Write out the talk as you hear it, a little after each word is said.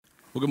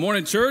Well, good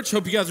morning, church.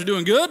 Hope you guys are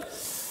doing good.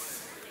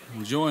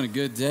 Enjoying a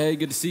good day.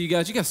 Good to see you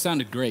guys. You guys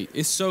sounded great.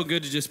 It's so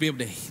good to just be able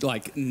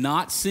to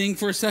not sing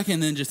for a second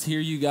and then just hear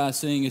you guys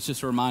sing. It's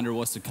just a reminder of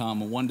what's to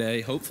come. And one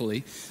day,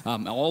 hopefully,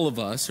 all of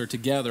us are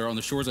together on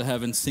the shores of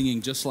heaven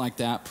singing just like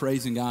that,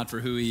 praising God for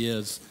who he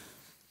is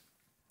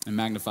and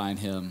magnifying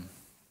him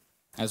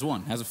as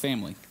one, as a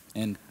family.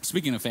 And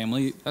speaking of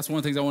family, that's one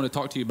of the things I want to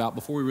talk to you about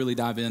before we really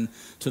dive in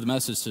to the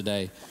message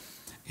today.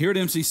 Here at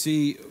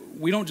MCC,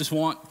 we don't just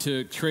want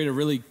to create a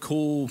really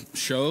cool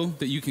show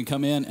that you can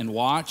come in and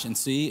watch and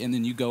see, and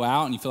then you go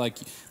out and you feel like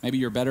maybe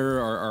you're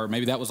better or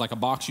maybe that was like a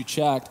box you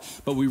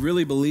checked. But we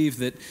really believe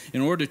that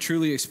in order to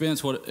truly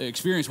experience what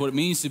it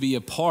means to be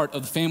a part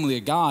of the family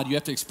of God, you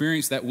have to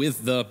experience that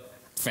with the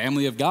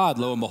family of God,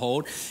 lo and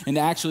behold, and to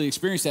actually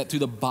experience that through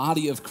the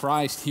body of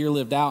Christ here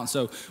lived out. And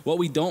so what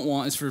we don't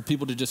want is for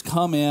people to just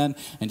come in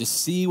and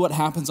just see what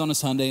happens on a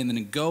Sunday and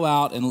then go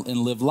out and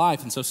live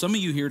life. And so some of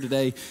you here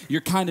today,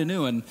 you're kind of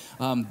new, and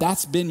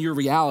that's been your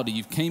reality.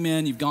 You've came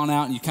in, you've gone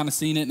out, and you've kind of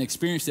seen it and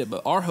experienced it,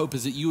 but our hope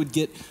is that you would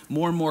get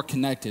more and more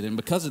connected. And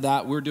because of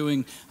that, we're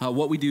doing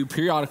what we do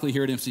periodically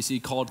here at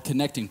MCC called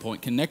Connecting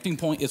Point. Connecting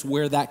Point is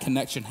where that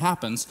connection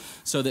happens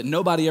so that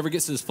nobody ever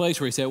gets to this place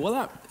where you say, well,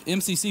 that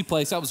MCC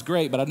place, that was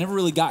great, but I never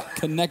really got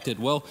connected.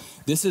 Well,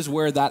 this is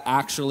where that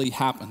actually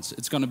happens.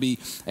 It's going to be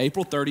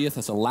April 30th.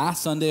 That's the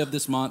last Sunday of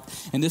this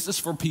month. And this is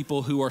for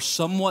people who are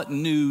somewhat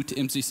new to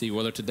MCC,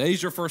 whether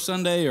today's your first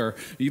Sunday or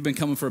you've been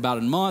coming for about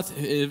a month.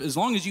 As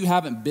long as you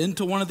haven't been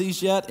to one of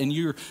these yet and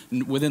you're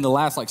within the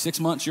last 6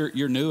 months,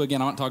 you're new.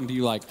 Again, I'm not talking to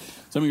you like,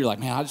 some of you are like,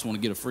 man, I just want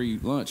to get a free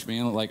lunch,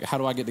 man. Like, how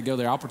do I get to go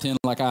there? I'll pretend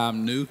like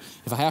I'm new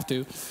if I have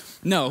to.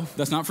 No,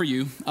 that's not for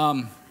you.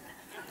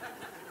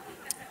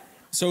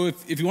 So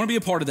if you want to be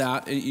a part of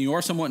that, and you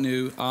are somewhat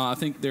new, I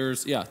think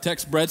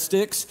text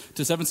breadsticks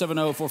to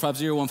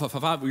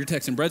 770-450-1555. You're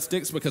texting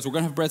breadsticks because we're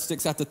going to have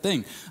breadsticks at the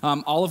thing.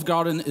 Olive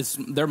Garden,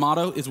 their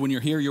motto is when you're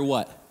here, you're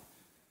what?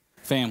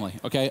 Family,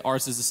 okay?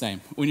 Ours is the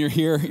same. When you're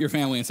here, you're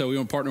family. And so we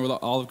want to partner with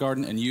Olive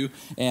Garden and you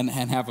and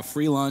have a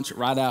free lunch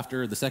right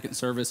after the second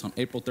service on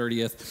April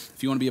 30th.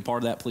 If you want to be a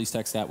part of that, please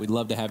text that. We'd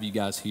love to have you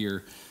guys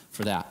here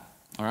for that,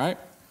 all right?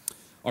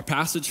 Our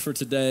passage for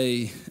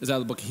today is out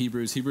of the book of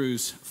Hebrews,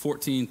 Hebrews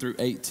 14 through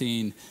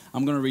 18.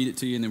 I'm going to read it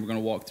to you, and then we're going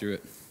to walk through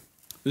it.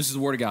 This is the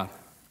Word of God.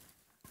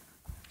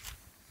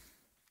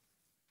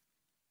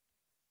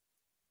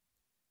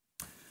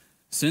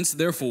 Since,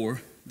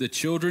 therefore, the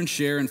children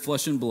share in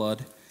flesh and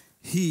blood,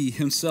 he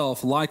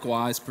himself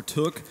likewise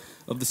partook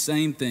of the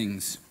same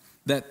things,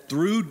 that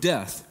through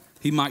death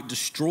he might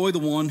destroy the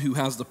one who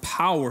has the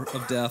power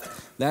of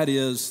death, that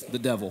is, the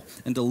devil,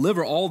 and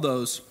deliver all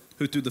those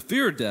who through the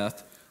fear of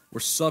death were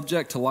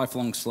subject to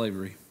lifelong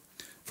slavery.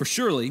 For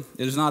surely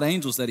it is not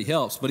angels that he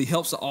helps, but he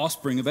helps the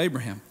offspring of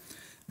Abraham.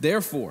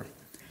 Therefore,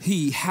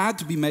 he had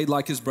to be made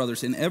like his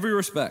brothers in every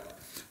respect,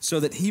 so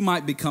that he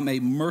might become a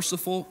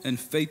merciful and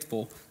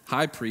faithful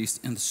high priest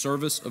in the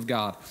service of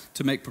God,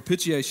 to make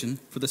propitiation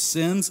for the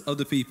sins of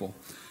the people.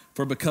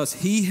 For because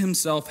he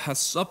himself has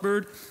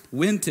suffered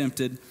when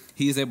tempted,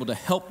 he is able to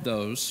help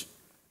those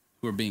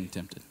who are being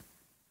tempted.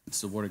 This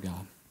is the word of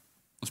God.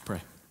 Let's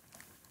pray.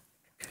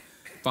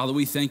 Father,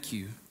 we thank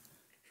you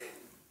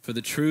for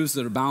the truths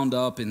that are bound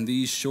up in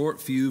these short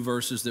few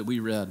verses that we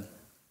read.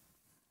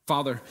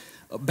 Father,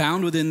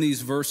 bound within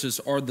these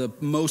verses are the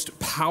most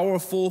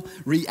powerful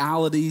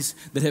realities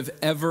that have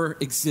ever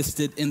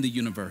existed in the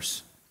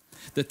universe.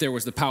 That there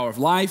was the power of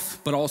life,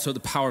 but also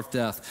the power of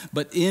death.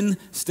 But in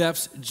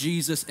steps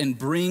Jesus and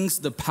brings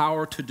the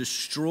power to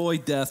destroy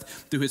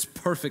death through his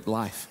perfect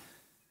life.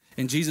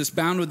 And Jesus,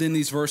 bound within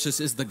these verses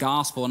is the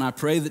gospel. And I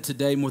pray that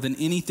today, more than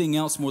anything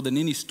else, more than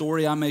any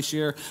story I may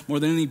share, more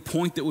than any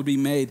point that would be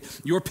made,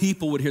 your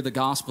people would hear the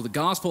gospel. The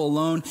gospel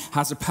alone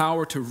has the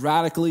power to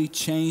radically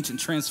change and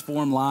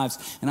transform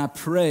lives. And I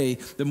pray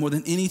that more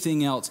than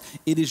anything else,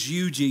 it is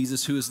you,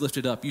 Jesus, who is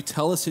lifted up. You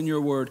tell us in your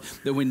word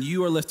that when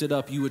you are lifted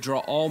up, you would draw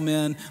all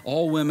men,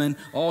 all women,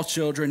 all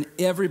children,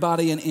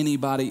 everybody and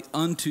anybody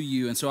unto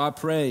you. And so I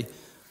pray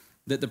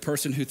that the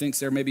person who thinks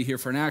they're maybe here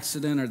for an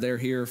accident or they're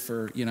here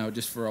for,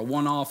 just for a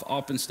one-off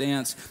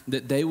stance,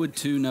 that they would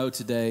too know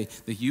today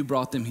that you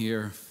brought them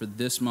here for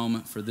this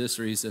moment, for this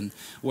reason.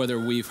 Whether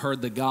we've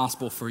heard the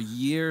gospel for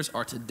years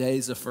or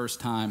today's the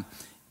first time,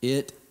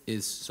 it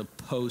is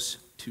supposed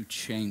to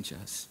change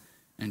us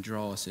and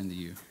draw us into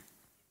you.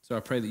 So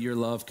I pray that your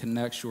love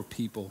connects your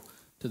people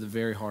to the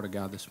very heart of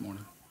God this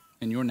morning.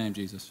 In your name,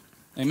 Jesus.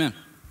 Amen.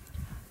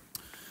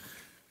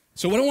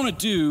 So what I want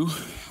to do,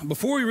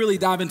 before we really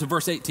dive into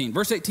verse 18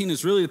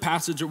 is really the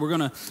passage that we're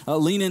going to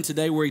lean in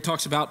today, where he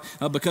talks about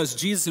because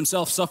Jesus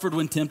himself suffered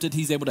when tempted,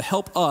 he's able to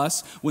help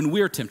us when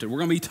we're tempted. We're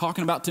going to be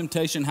talking about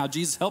temptation, how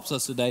Jesus helps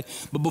us today.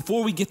 But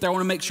before we get there, I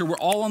want to make sure we're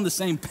all on the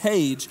same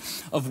page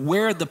of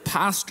where the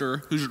pastor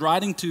who's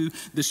writing to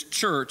this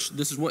church,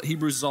 this is what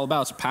Hebrews is all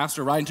about. It's a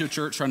pastor writing to a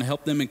church, trying to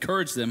help them,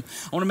 encourage them.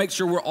 I want to make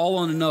sure we're all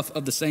on enough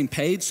of the same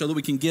page so that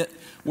we can get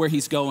where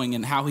he's going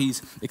and how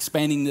he's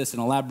expanding this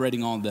and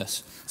elaborating on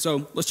this.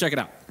 So let's check it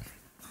out.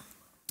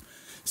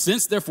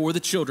 Since, therefore, the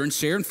children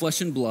share in flesh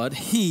and blood,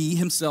 he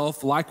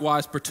himself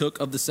likewise partook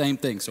of the same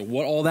thing. So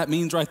what all that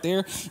means right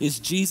there is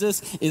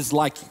Jesus is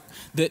like you.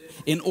 That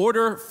in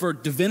order for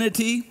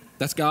divinity,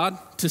 that's God,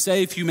 to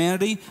save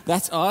humanity,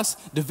 that's us,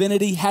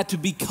 divinity had to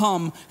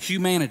become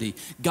humanity.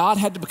 God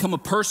had to become a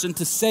person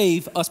to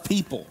save us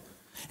people.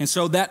 And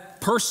so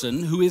that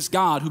person who is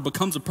God, who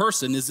becomes a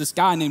person, is this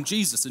guy named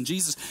Jesus. And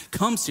Jesus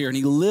comes here and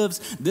he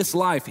lives this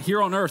life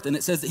here on earth. And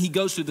it says that he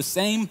goes through the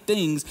same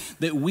things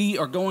that we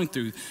are going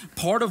through.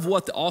 Part of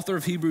what the author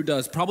of Hebrew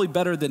does, probably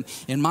better than,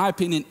 in my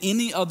opinion,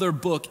 any other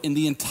book in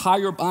the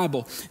entire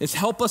Bible, is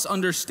help us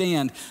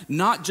understand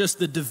not just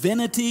the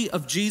divinity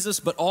of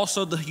Jesus, but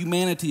also the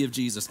humanity of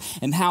Jesus.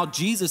 And how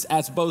Jesus,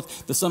 as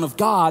both the Son of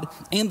God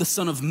and the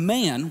Son of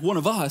Man, one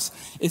of us,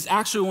 is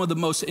actually one of the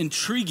most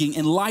intriguing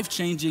and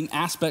life-changing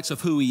aspects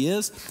of who he is.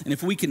 And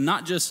if we can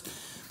not just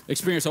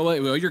experience, oh,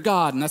 well, you're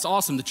God, and that's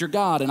awesome that you're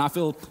God, and I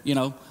feel,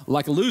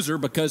 like a loser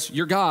because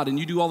you're God and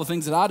you do all the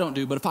things that I don't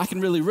do. But if I can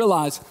really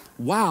realize,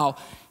 wow,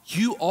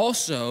 you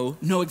also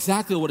know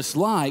exactly what it's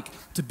like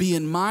to be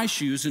in my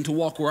shoes and to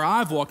walk where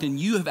I've walked, and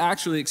you have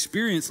actually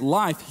experienced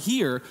life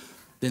here,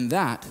 then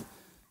that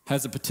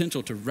has the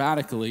potential to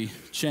radically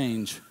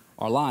change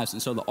our lives.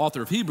 And so the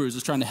author of Hebrews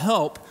is trying to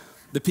help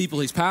the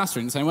people he's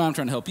pastoring, the same way I'm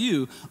trying to help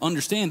you,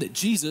 understand that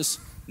Jesus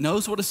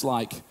knows what it's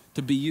like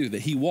to be you,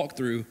 that he walked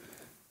through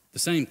the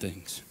same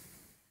things.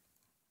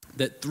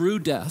 That through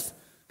death,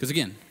 because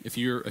again, if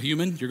you're a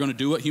human, you're going to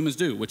do what humans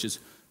do, which is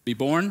be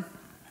born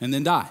and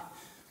then die.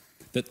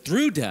 That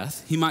through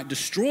death, he might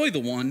destroy the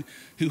one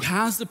who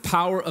has the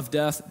power of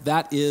death,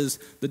 that is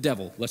the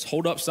devil. Let's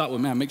hold up, stop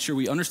with man, make sure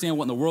we understand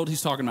what in the world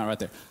he's talking about right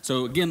there.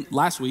 So again,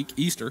 last week,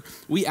 Easter,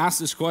 we asked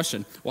this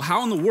question, well,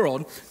 how in the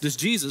world does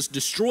Jesus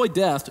destroy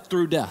death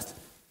through death?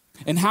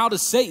 And how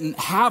does Satan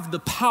have the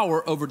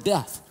power over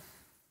death?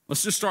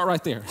 Let's just start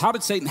right there. How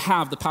did Satan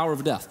have the power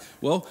of death?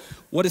 Well,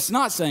 what it's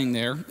not saying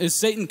there is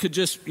Satan could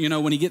just,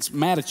 when he gets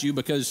mad at you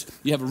because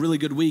you have a really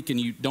good week and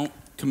you don't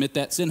commit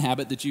that sin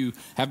habit that you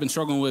have been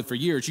struggling with for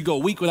years, you go a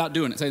week without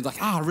doing it. Satan's like,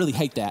 I really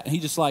hate that. And he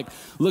just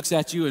looks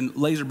at you and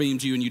laser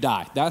beams you and you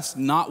die. That's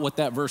not what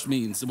that verse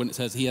means when it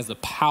says he has the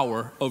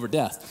power over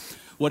death.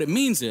 What it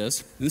means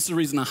is, and this is the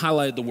reason I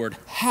highlighted the word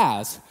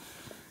has.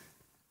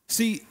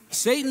 See,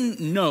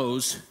 Satan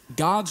knows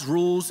God's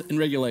rules and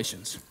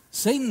regulations.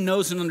 Satan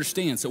knows and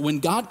understands that when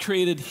God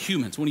created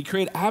humans, when he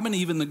created Adam and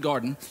Eve in the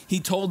garden, he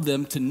told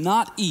them to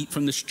not eat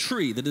from this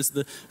tree that is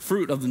the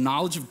fruit of the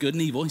knowledge of good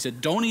and evil. He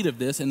said, don't eat of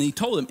this. And he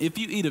told them, if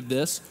you eat of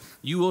this,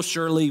 you will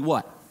surely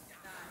what?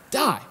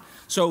 Die.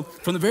 So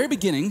from the very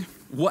beginning,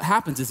 what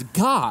happens is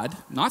God,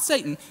 not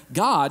Satan,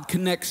 God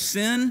connects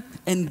sin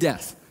and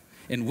death.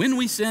 And when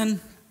we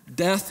sin,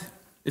 death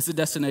is the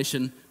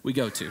destination we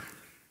go to.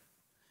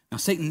 Now,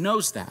 Satan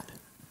knows that.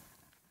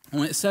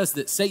 When it says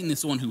that Satan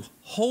is the one who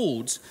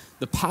holds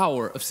the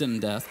power of sin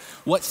and death,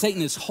 what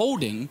Satan is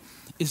holding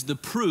is the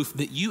proof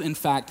that you, in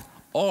fact,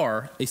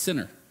 are a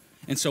sinner.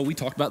 And so we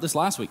talked about this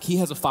last week. He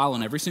has a file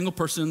on every single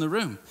person in the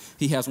room.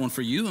 He has one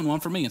for you and one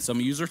for me. And some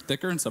of you are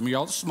thicker and some of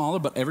y'all are smaller,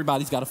 but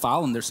everybody's got a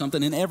file and there's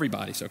something in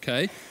everybody's,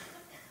 okay?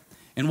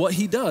 And what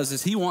he does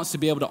is he wants to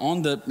be able to,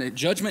 on the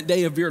judgment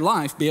day of your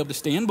life, be able to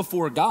stand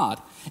before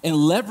God and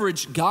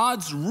leverage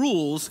God's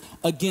rules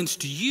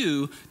against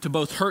you to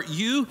both hurt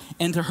you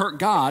and to hurt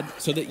God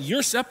so that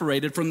you're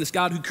separated from this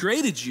God who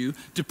created you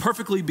to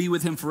perfectly be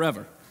with him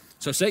forever.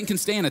 So Satan can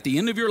stand at the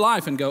end of your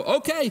life and go,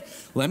 okay,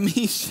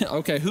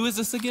 who is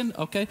this again?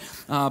 Okay,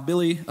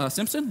 Billy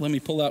Simpson. Let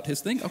me pull out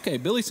his thing. Okay,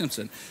 Billy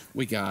Simpson.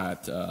 We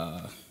got,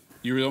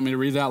 you really want me to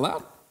read it out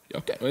loud?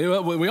 Okay,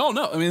 we all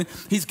know. I mean,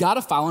 he's got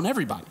a file on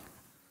everybody.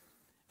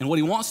 And what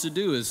he wants to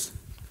do is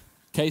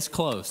case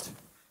closed,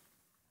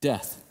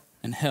 death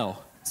and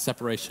hell,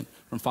 separation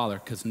from Father,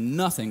 because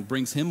nothing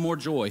brings him more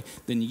joy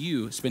than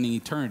you spending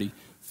eternity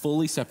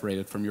fully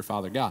separated from your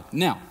Father God.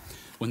 Now,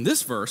 when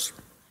this verse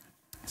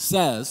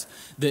says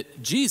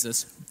that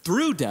Jesus,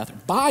 through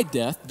death, by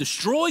death,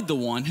 destroyed the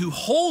one who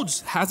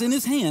has in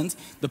his hands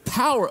the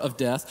power of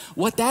death,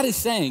 what that is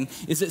saying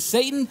is that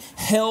Satan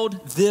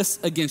held this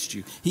against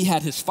you. He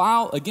had his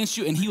file against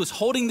you, and he was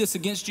holding this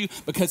against you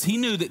because he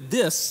knew that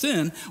this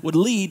sin would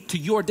lead to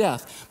your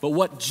death. But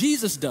what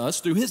Jesus does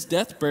through his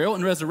death, burial,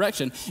 and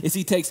resurrection is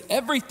he takes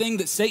everything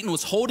that Satan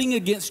was holding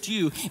against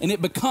you, and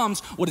it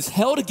becomes what is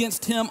held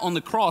against him on the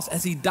cross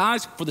as he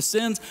dies for the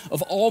sins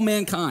of all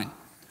mankind.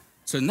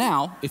 So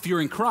now, if you're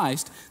in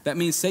Christ, that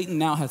means Satan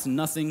now has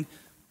nothing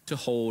to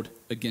hold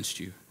against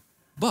you.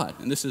 But,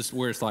 and this is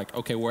where it's like,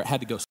 okay, where it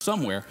had to go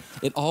somewhere,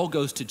 it all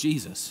goes to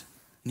Jesus.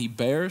 And he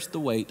bears the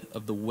weight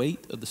of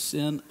the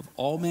sin of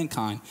all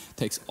mankind,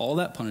 takes all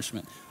that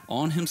punishment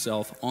on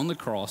himself on the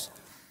cross.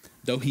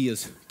 Though he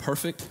is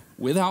perfect,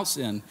 without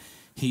sin,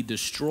 he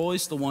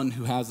destroys the one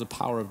who has the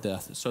power of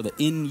death. So that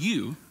in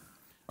you,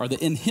 or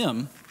that in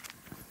him,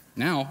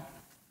 now,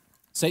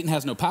 Satan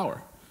has no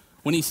power.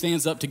 When he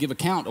stands up to give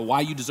account of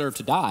why you deserve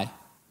to die,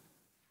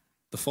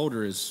 the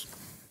folder is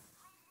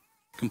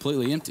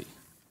completely empty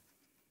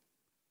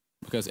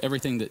because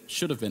everything that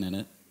should have been in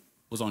it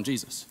was on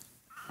Jesus,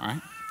 all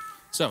right?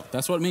 So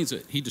that's what it means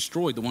that he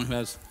destroyed the one who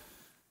has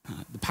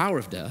the power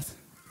of death.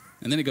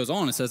 And then it goes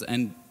on and says,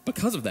 and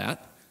because of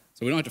that,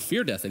 so we don't have to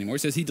fear death anymore. He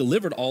says he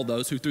delivered all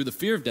those who through the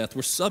fear of death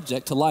were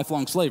subject to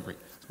lifelong slavery.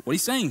 So what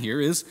he's saying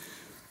here is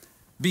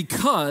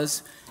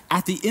because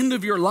at the end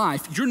of your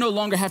life, you no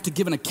longer have to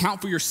give an account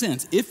for your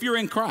sins if you're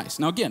in Christ.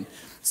 Now again,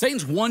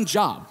 Satan's one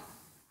job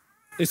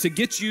is to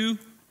get you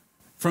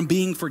from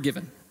being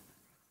forgiven.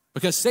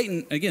 Because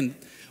Satan, again,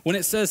 when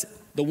it says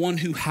the one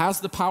who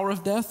has the power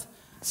of death,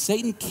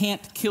 Satan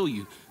can't kill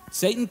you.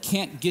 Satan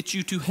can't get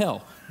you to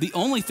hell. The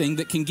only thing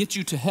that can get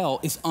you to hell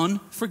is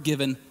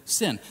unforgiven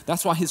sin.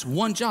 That's why his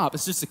one job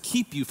is just to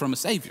keep you from a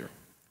Savior.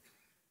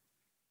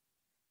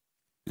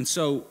 And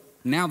so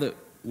now that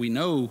we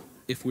know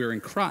if we're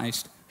in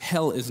Christ,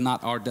 hell is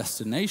not our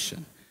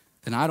destination,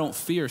 then I don't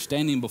fear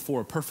standing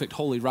before a perfect,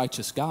 holy,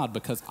 righteous God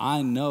because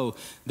I know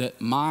that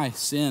my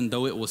sin,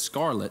 though it was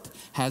scarlet,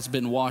 has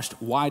been washed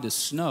white as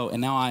snow. And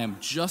now I am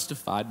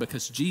justified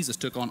because Jesus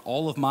took on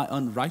all of my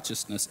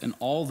unrighteousness and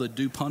all the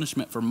due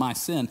punishment for my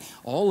sin.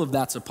 All of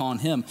that's upon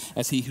him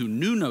as he who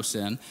knew no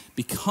sin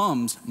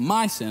becomes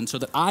my sin so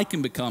that I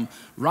can become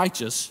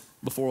righteous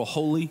before a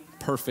holy,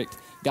 perfect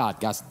God.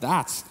 Guys,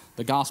 that's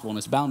the gospel and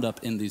it's bound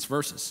up in these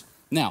verses.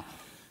 Now,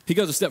 he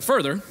goes a step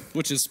further,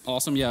 which is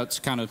awesome. Yeah, it's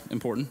kind of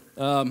important.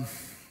 Verse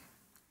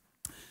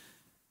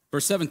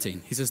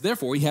 17, he says,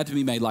 therefore, he had to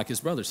be made like his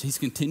brothers. He's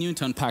continuing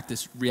to unpack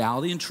this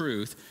reality and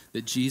truth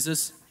that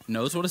Jesus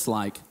knows what it's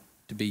like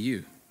to be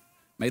you.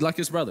 Made like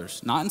his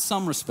brothers, not in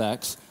some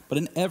respects, but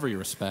in every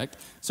respect,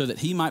 so that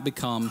he might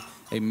become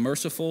a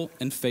merciful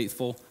and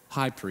faithful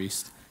high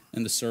priest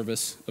in the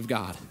service of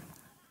God.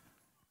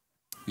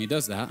 And he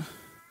does that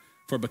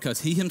for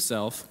because he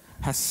himself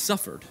has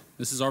suffered.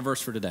 This is our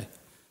verse for today.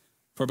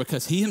 For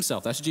because he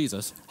himself, that's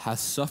Jesus,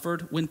 has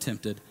suffered when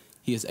tempted,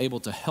 he is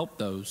able to help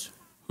those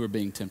who are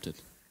being tempted.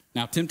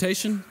 Now,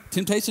 temptation,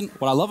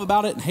 what I love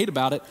about it and hate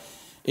about it,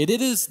 it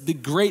is the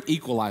great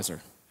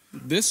equalizer.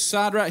 This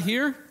side right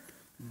here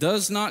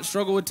does not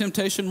struggle with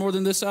temptation more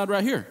than this side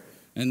right here.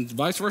 And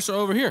vice versa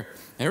over here.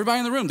 Everybody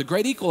in the room, the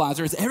great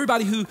equalizer is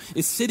everybody who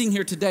is sitting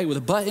here today with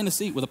a butt in a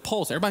seat, with a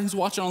pulse, everybody who's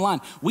watching online.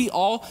 We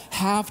all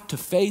have to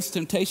face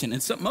temptation.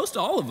 And so, most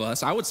all of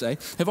us, I would say,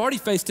 have already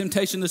faced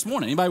temptation this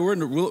morning. Anybody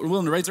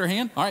willing to raise their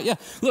hand? All right, yeah.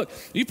 Look,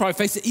 you probably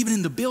faced it even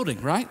in the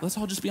building, right? Let's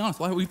all just be honest.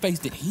 Why we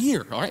faced it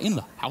here, all right, in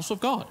the house of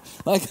God.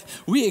 Like,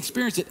 we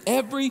experience it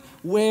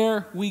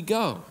everywhere we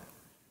go.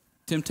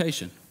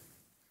 Temptation.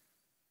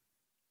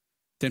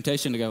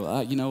 Temptation to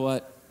go, you know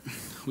what?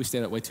 We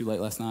stayed up way too late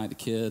last night. The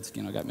kids,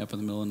 got me up in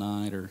the middle of the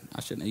night, or I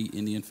shouldn't eat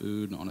Indian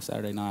food on a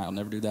Saturday night. I'll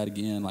never do that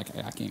again. Like,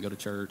 I can't go to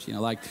church.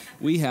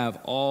 We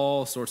have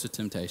all sorts of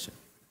temptation.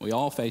 We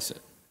all face it.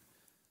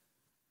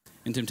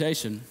 And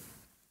temptation,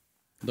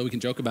 though we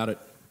can joke about it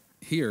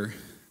here,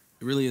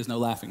 it really is no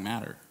laughing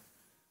matter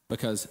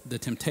because the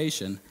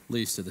temptation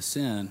leads to the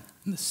sin,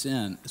 and the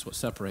sin is what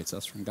separates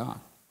us from God.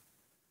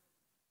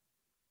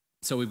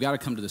 So we've got to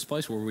come to this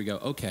place where we go,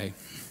 okay,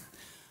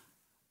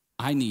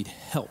 I need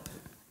help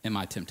in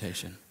my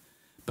temptation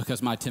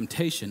because my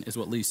temptation is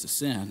what leads to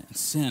sin, and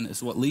sin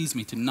is what leads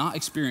me to not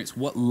experience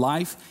what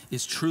life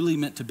is truly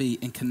meant to be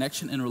in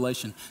connection and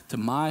relation to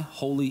my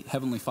holy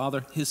heavenly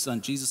Father, his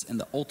son Jesus, and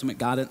the ultimate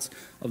guidance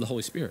of the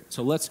Holy Spirit.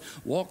 So let's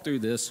walk through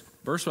this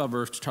verse by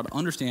verse to try to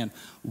understand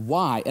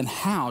why and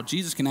how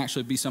Jesus can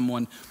actually be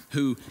someone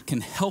who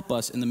can help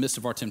us in the midst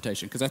of our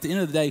temptation. Because at the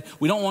end of the day,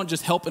 we don't want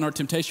just help in our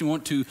temptation. We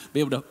want to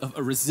be able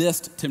to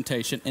resist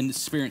temptation and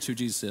experience who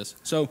Jesus is.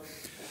 So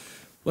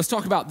let's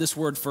talk about this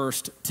word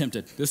first,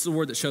 tempted. This is a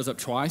word that shows up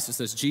twice. It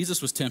says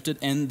Jesus was tempted,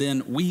 and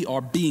then we are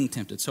being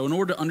tempted. So in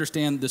order to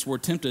understand this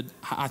word tempted,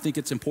 I think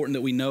it's important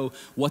that we know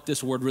what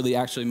this word really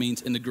actually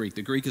means in the Greek.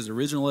 The Greek is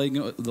originally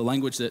the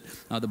language that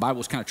the Bible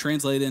was kind of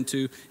translated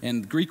into,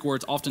 and Greek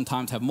words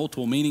oftentimes have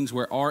multiple meanings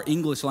where our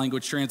English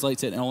language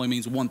translates it and only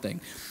means one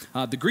thing.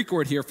 The Greek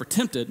word here for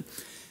tempted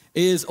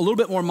is a little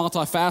bit more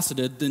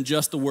multifaceted than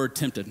just the word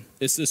tempted.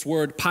 It's this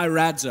word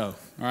pie-rad-zo,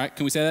 all right?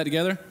 Can we say that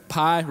together?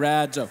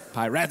 Pie-rad-zo,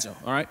 pie-rad-zo,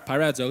 all right?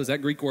 Pie-rad-zo is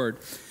that Greek word.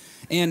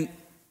 And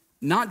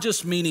not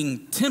just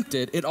meaning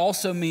tempted, it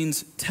also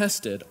means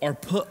tested or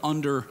put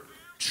under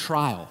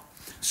trial.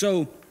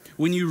 So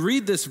when you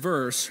read this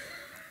verse,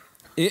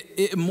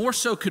 it more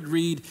so could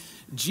read,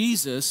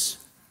 Jesus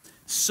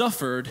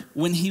suffered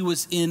when he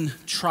was in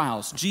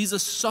trials.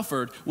 Jesus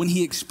suffered when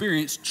he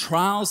experienced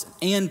trials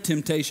and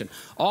temptation.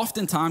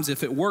 Oftentimes,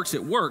 if it works,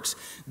 it works.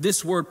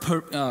 This word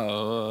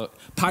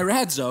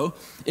pie-rad-zo,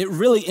 it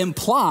really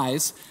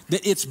implies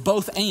that it's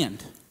both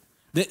and,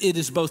 that it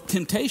is both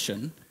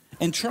temptation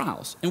and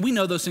trials. And we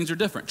know those things are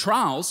different.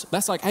 Trials,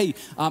 that's like, hey,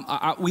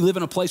 we live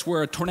in a place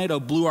where a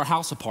tornado blew our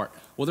house apart.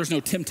 Well, there's no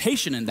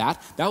temptation in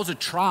that. That was a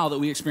trial that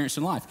we experienced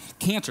in life.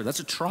 Cancer, that's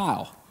a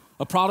trial.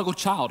 A prodigal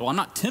child. Well, I'm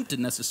not tempted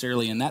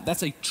necessarily in that.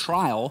 That's a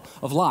trial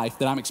of life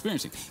that I'm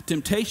experiencing.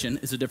 Temptation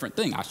is a different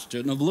thing. I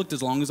shouldn't have looked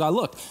as long as I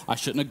looked. I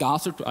shouldn't have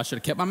gossiped. I should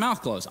have kept my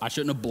mouth closed. I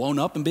shouldn't have blown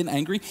up and been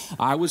angry.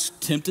 I was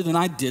tempted and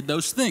I did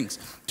those things.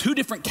 Two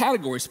different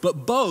categories,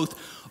 but both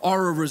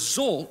are a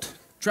result,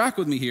 track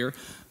with me here,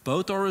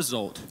 both are a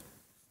result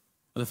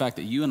with the fact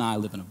that you and I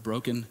live in a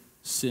broken,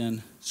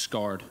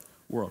 sin-scarred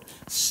world.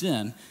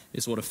 Sin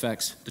is what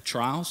affects the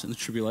trials and the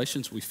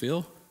tribulations we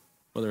feel,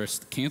 whether it's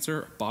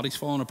cancer, bodies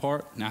falling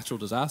apart, natural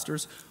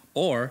disasters,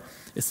 or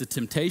it's the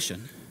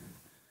temptation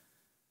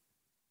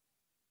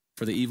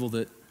for the evil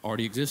that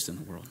already exists in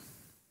the world.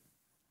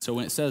 So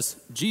when it says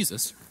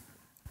Jesus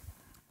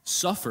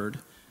suffered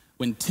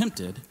when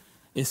tempted,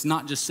 it's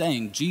not just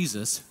saying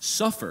Jesus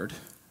suffered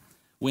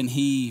when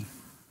he,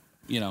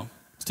 was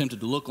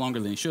tempted to look longer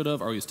than he should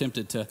have, or he was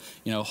tempted to,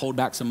 hold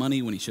back some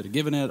money when he should have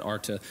given it, or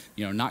to,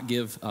 not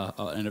give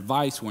an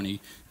advice when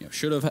he,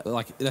 should have.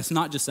 Like, that's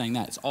not just saying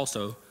that. It's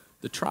also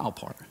the trial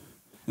part.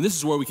 And this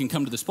is where we can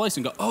come to this place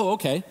and go, oh,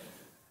 okay.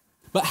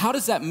 But how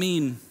does that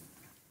mean,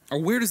 or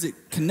where does it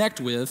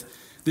connect with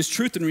this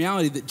truth and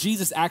reality that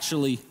Jesus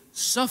actually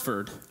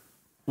suffered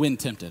when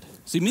tempted?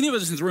 See, many of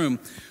us in this room,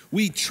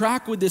 we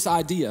track with this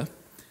idea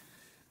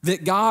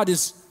that God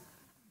is,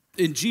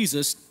 in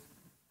Jesus,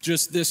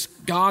 just this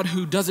God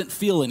who doesn't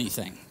feel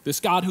anything,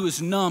 this God who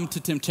is numb to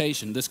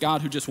temptation, this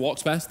God who just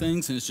walks past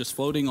things and is just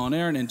floating on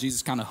air, and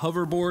Jesus kind of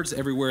hoverboards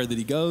everywhere that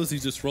he goes.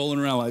 He's just rolling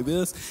around like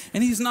this,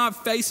 and he's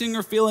not facing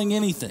or feeling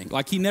anything.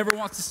 Like, he never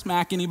wants to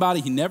smack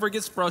anybody. He never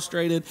gets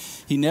frustrated.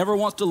 He never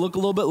wants to look a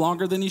little bit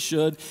longer than he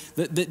should.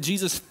 That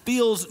Jesus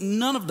feels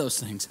none of those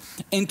things.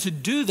 And to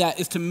do that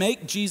is to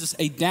make Jesus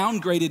a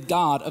downgraded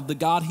God of the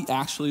God he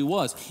actually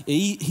was.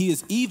 He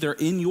is either,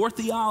 in your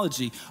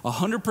theology,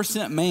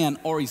 100% man,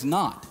 or he's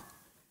not.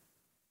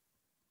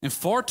 And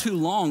far too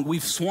long,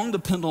 we've swung the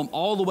pendulum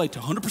all the way to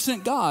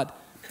 100% God,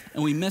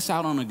 and we miss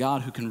out on a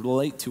God who can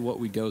relate to what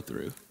we go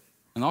through.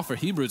 And the author of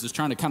Hebrews is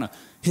trying to kind of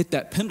hit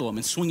that pendulum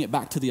and swing it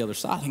back to the other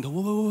side and go,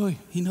 whoa.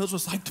 He knows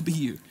what it's like to be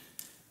you.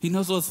 He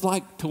knows what it's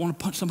like to want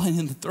to punch somebody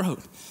in the throat.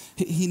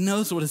 He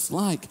knows what it's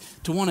like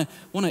to want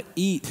to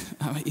eat.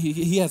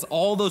 He has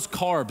all those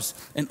carbs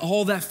and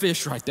all that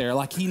fish right there.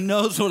 Like, he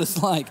knows what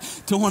it's like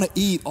to want to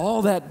eat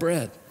all that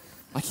bread.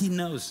 Like, he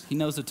knows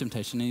the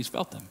temptation, and he's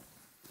felt them.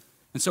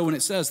 And so when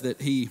it says that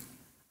he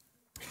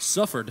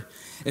suffered,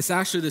 it's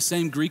actually the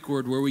same Greek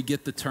word where we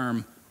get the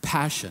term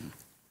passion,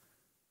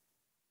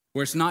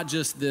 where it's not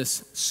just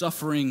this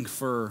suffering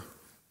for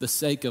the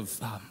sake of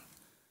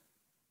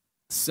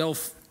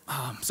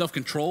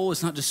self-control.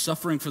 It's not just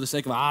suffering for the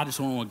sake of, I just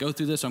don't want to go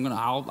through this.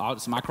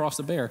 It's my cross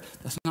to bear.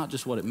 That's not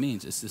just what it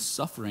means. It's this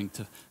suffering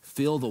to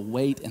feel the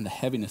weight and the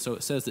heaviness. So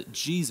it says that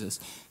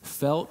Jesus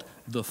felt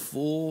the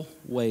full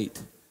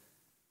weight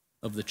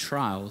of the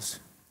trials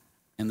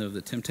and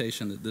the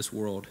temptation that this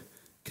world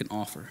can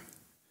offer.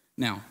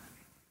 Now,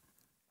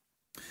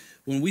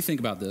 when we think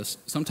about this,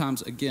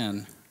 sometimes,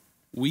 again,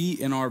 we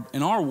in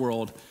our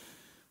world,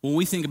 when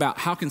we think about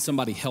how can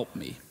somebody help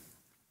me,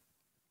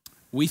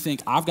 we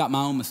think I've got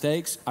my own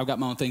mistakes, I've got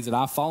my own things that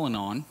I've fallen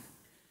on,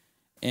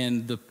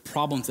 and the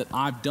problems that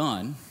I've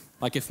done.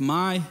 Like, if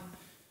my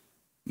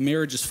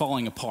marriage is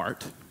falling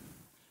apart,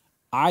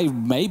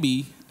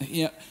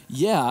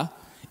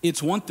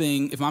 it's one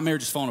thing if my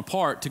marriage is falling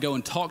apart to go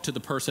and talk to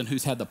the person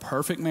who's had the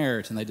perfect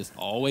marriage and they just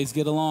always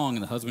get along,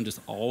 and the husband just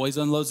always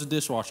unloads the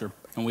dishwasher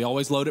and we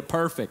always load it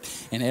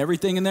perfect, and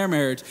everything in their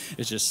marriage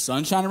is just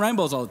sunshine and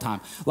rainbows all the time.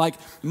 Like,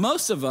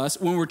 most of us,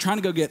 when we're trying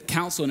to go get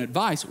counsel and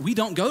advice, we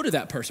don't go to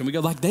that person. We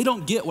go, like, they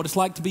don't get what it's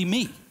like to be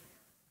me.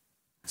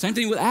 Same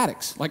thing with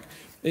addicts. Like,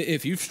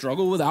 if you've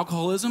struggled with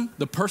alcoholism,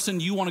 the person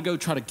you want to go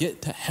try to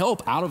get to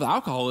help out of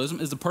alcoholism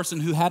is the person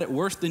who had it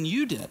worse than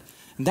you did.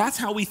 And that's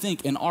how we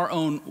think in our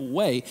own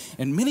way.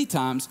 And many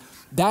times,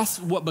 that's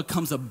what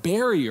becomes a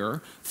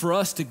barrier for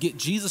us to get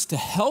Jesus to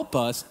help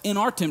us in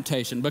our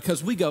temptation,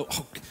 because we go,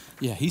 oh,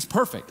 yeah, he's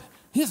perfect.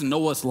 He doesn't know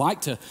what it's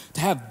like to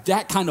have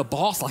that kind of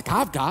boss like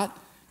I've got.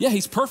 Yeah,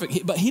 he's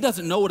perfect, but he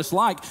doesn't know what it's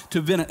like to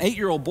have been an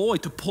 8-year-old boy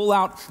to pull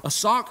out a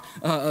sock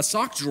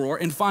drawer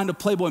and find a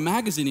Playboy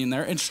magazine in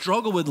there and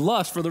struggle with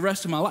lust for the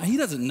rest of my life. He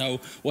doesn't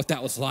know what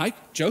that was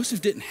like.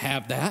 Joseph didn't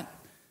have that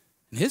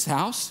in his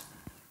house.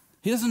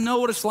 He doesn't know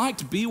what it's like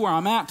to be where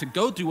I'm at, to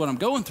go through what I'm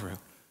going through.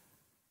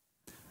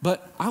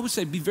 But I would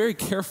say be very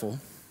careful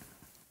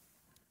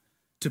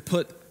to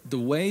put the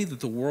way that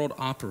the world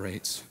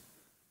operates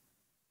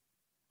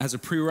as a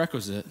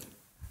prerequisite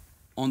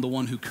on the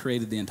one who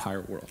created the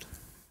entire world.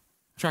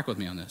 Track with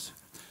me on this.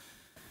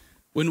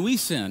 When we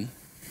sin,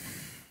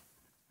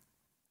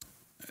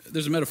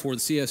 there's a metaphor that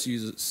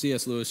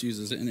C.S. Lewis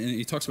uses, and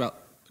he talks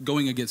about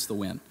going against the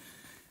wind.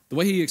 The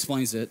way he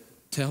explains it,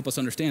 to help us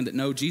understand that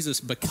no, Jesus,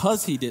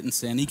 because he didn't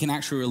sin, he can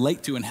actually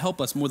relate to and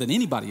help us more than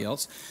anybody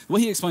else. The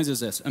way he explains it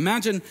is this.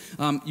 Imagine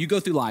you go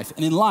through life,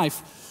 and in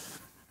life,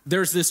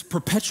 there's this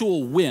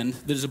perpetual wind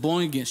that is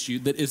blowing against you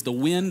that is the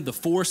wind, the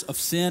force of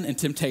sin and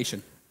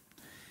temptation.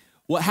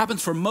 What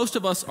happens for most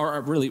of us, or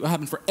really what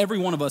happened for every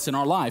one of us in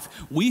our life,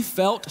 we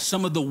felt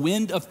some of the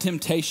wind of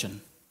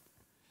temptation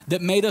that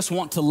made us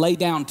want to lay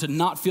down, to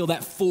not feel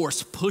that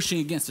force pushing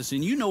against us.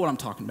 And you know what I'm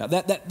talking about.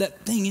 That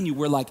thing in you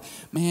where, like,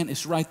 man,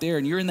 it's right there,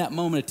 and you're in that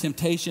moment of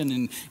temptation,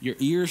 and your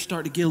ears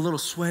start to get a little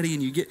sweaty,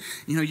 and you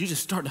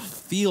just start to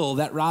feel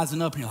that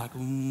rising up, and you're like,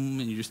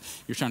 and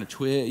you're trying to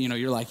twist,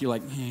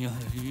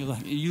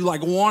 you're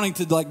like wanting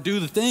to, like,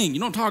 do the thing. You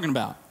know what I'm talking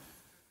about.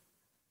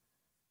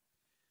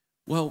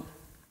 Well,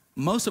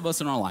 most of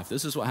us in our life,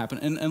 this is what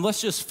happened. And let's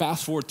just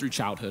fast forward through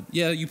childhood.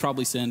 Yeah, you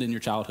probably sinned in your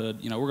childhood.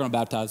 We're going to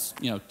baptize,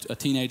 a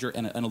teenager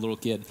and a little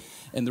kid.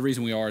 And the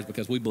reason we are is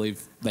because we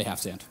believe they have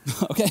sinned.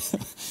 Okay?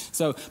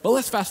 But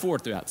let's fast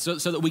forward through that so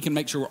that we can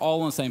make sure we're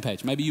all on the same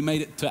page. Maybe you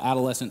made it to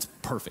adolescence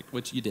perfect,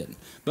 which you didn't.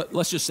 But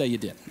let's just say you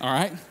did, all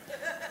right?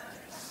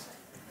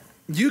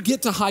 You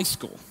get to high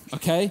school,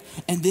 okay?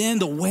 And then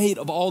the weight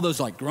of all those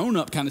like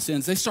grown-up kind of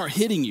sins, they start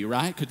hitting you,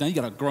 right? Because now you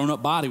got a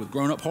grown-up body with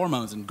grown-up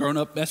hormones and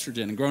grown-up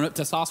estrogen and grown-up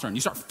testosterone.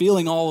 You start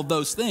feeling all of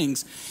those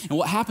things. And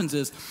what happens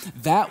is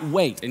that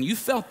weight, and you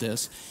felt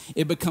this,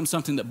 it becomes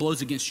something that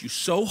blows against you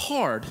so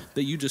hard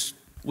that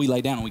we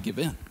lay down and we give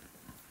in.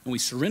 And we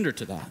surrender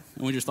to that.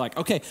 And we're just like,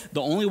 okay,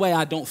 the only way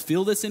I don't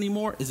feel this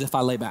anymore is if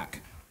I lay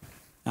back.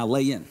 I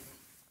lay in.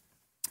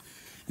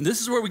 And this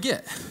is where we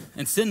get.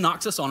 And sin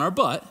knocks us on our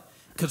butt,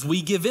 because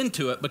we give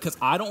into it, because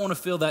I don't want to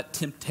feel that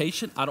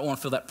temptation. I don't want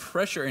to feel that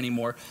pressure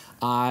anymore.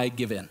 I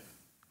give in.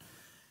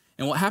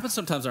 And what happens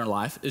sometimes in our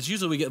life is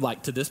usually we get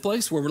like to this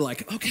place where we're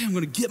like, okay, I'm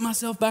going to get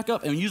myself back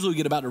up. And usually we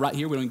get about to right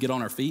here. We don't get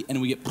on our feet and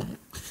we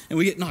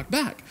get knocked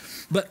back.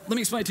 But let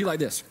me explain it to you like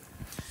this.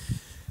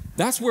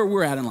 That's where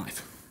we're at in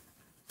life.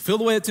 Feel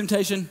the weight of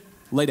temptation,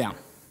 lay down.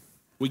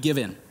 We give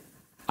in.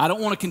 I don't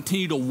want to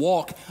continue to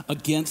walk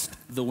against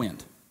the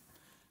wind.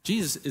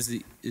 Jesus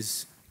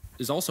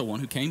is also one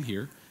who came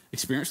here,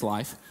 experienced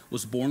life,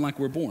 was born like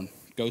we're born,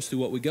 goes through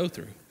what we go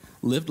through,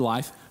 lived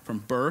life from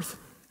birth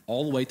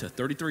all the way to a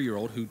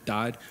 33-year-old who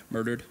died,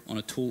 murdered on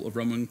a tool of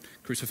Roman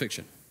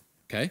crucifixion,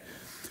 okay?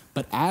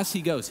 But as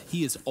he goes,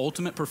 he is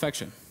ultimate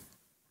perfection.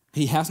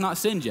 He has not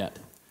sinned yet.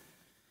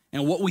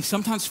 And what we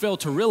sometimes fail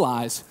to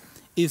realize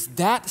is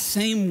that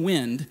same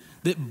wind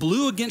that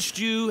blew against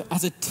you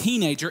as a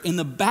teenager in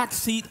the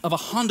backseat of a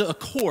Honda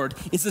Accord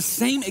is the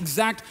same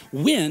exact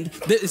wind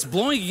that is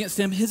blowing against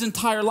him his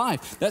entire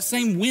life. That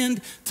same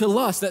wind to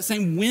lust, that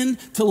same wind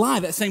to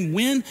lie, that same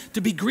wind to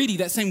be greedy,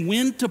 that same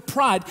wind to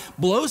pride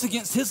blows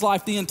against his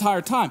life the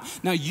entire time.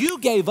 Now you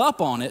gave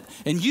up on it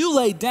and you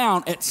laid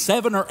down at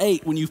 7 or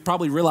 8 when you've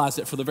probably realized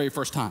it for the very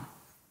first time.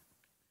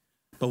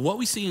 But what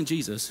we see in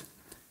Jesus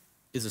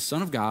is the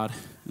Son of God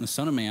and the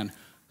Son of Man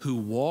who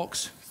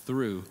walks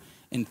through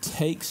and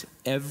takes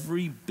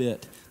every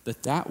bit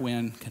that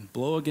wind can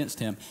blow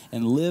against him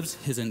and lives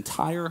his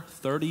entire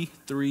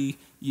 33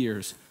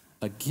 years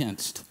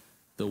against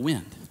the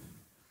wind.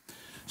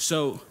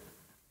 So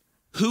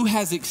who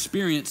has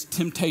experienced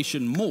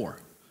temptation more?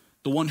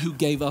 The one who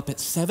gave up at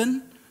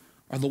 7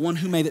 or the one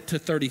who made it to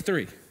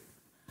 33?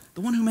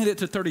 The one who made it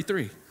to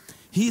 33.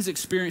 He's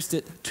experienced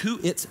it to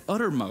its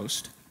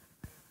uttermost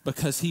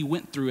because he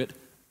went through it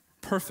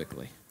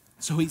perfectly.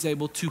 So he's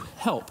able to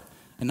help.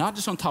 And not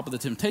just on top of the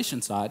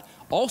temptation side,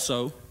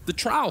 also the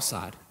trial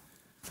side.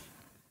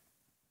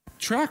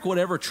 Track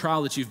whatever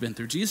trial that you've been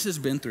through. Jesus has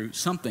been through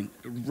something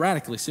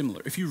radically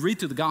similar. If you read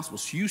through the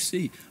Gospels, you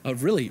see a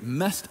really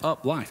messed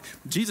up life.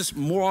 Jesus,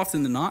 more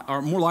often than not,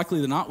 or more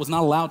likely than not, was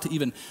not allowed to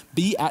even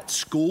be at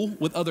school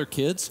with other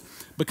kids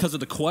because of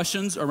the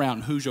questions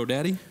around who's your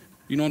daddy?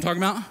 You know what I'm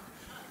talking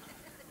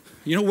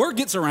about? Word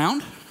gets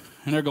around,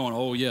 and they're going,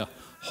 oh yeah,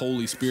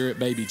 Holy Spirit,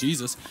 baby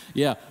Jesus.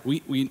 Yeah,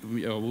 we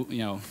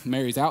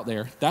Mary's out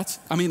there.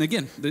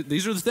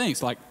 These are the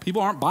things. Like,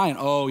 people aren't buying,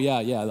 oh,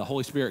 yeah, the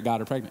Holy Spirit got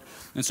her pregnant.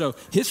 And so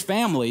his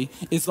family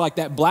is like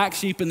that black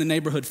sheep in the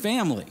neighborhood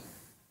family.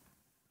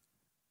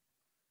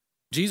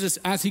 Jesus,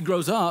 as he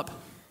grows up,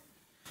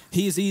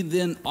 he is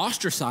then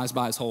ostracized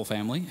by his whole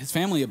family. His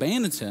family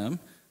abandons him.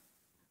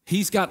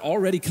 He's got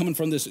already coming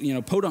from this,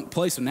 podunk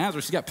place of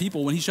Nazareth. He's got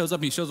people, when he shows up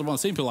on the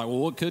scene, people are like, well,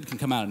 what good can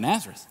come out of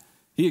Nazareth?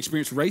 He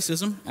experienced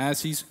racism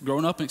as he's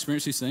grown up and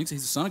experienced these things.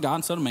 He's the Son of God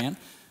and Son of Man,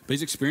 but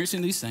he's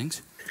experiencing these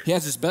things. He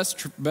has his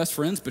best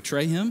friends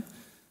betray him,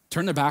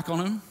 turn their back on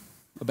him,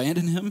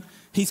 abandon him.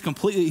 He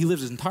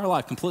lives his entire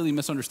life completely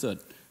misunderstood.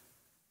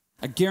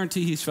 I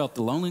guarantee he's felt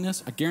the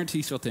loneliness. I guarantee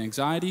he's felt the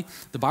anxiety.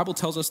 The Bible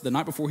tells us the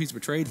night before he's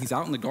betrayed, he's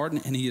out in the garden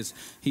and he is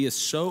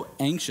so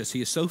anxious,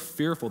 he is so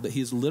fearful that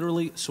he is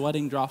literally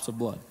sweating drops of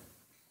blood.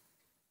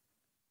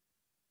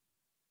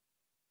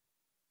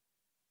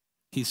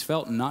 He's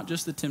felt not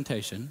just the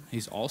temptation,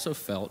 he's also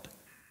felt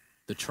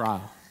the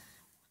trial.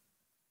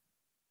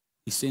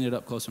 He's seen it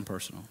up close and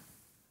personal.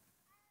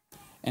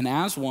 And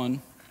as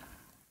one,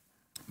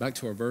 back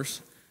to our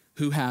verse,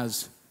 who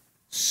has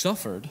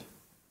suffered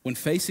when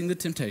facing the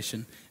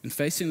temptation and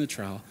facing the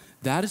trial,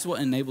 that is what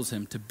enables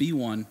him to be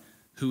one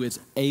who is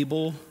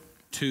able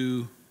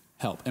to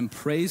help. And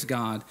praise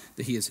God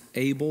that he is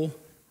able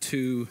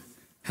to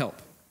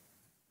help.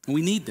 And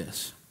we need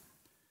this.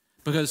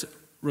 Because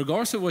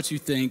regardless of what you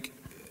think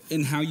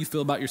and how you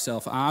feel about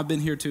yourself, I've been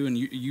here too, and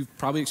you've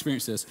probably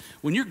experienced this.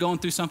 When you're going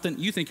through something,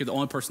 you think you're the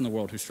only person in the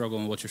world who's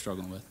struggling with what you're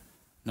struggling with.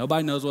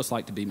 Nobody knows what it's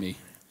like to be me.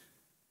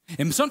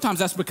 And sometimes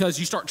that's because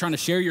you start trying to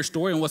share your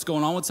story and what's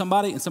going on with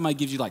somebody, and somebody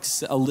gives you like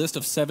a list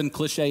of 7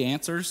 cliche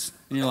answers,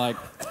 and you're like,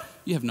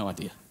 you have no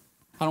idea.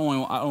 I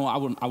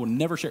would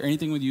never share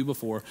anything with you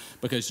before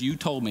because you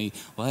told me,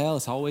 well,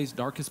 it's always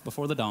darkest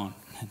before the dawn.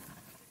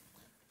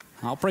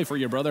 I'll pray for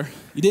you, brother.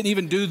 You didn't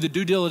even do the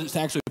due diligence to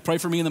actually pray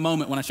for me in the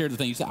moment when I shared the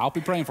thing. You said, I'll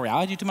be praying for you.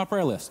 I'll add you to my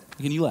prayer list.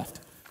 And you left.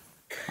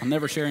 I'll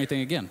never share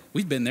anything again.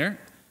 We've been there.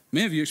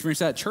 Many of you experienced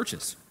that at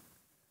churches.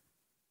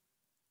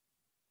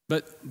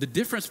 But the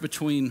difference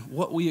between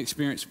what we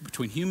experience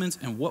between humans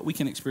and what we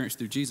can experience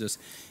through Jesus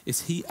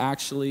is he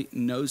actually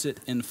knows it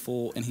in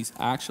full, and he's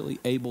actually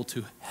able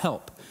to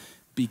help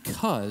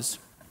because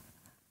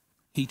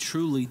he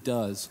truly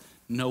does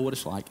know what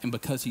it's like, and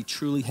because he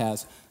truly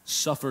has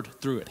suffered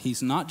through it.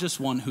 He's not just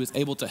one who is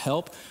able to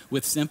help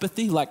with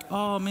sympathy, like,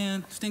 oh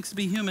man, stinks to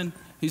be human.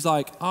 He's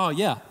like, oh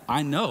yeah,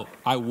 I know.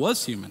 I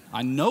was human.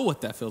 I know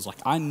what that feels like.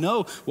 I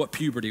know what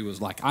puberty was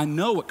like. I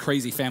know what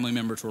crazy family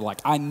members were like.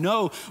 I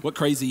know what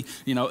crazy,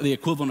 the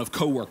equivalent of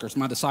coworkers,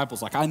 my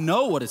disciples like. I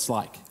know what it's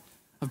like.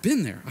 I've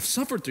been there. I've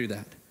suffered through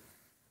that.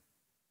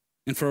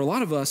 And for a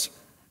lot of us,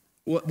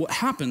 what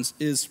happens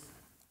is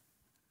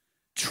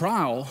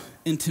trial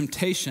and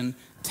temptation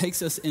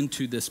takes us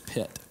into this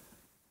pit.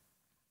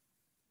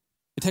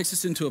 It takes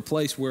us into a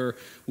place where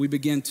we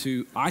begin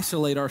to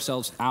isolate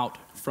ourselves out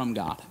from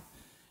God.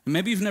 And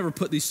maybe you've never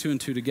put these two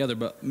and two together,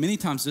 but many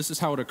times this is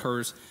how it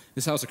occurs.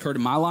 This is how it's occurred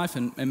in my life,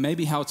 and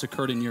maybe how it's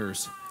occurred in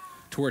yours,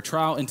 to where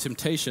trial and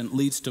temptation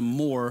leads to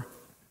more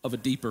of a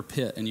deeper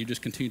pit, and you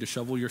just continue to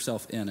shovel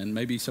yourself in. And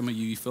maybe some of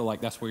you feel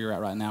like that's where you're at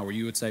right now, where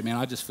you would say, man,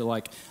 I just feel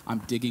like I'm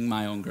digging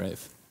my own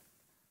grave.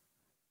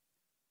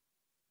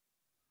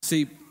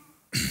 See,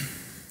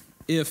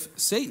 if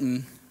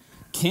Satan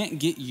can't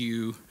get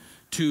you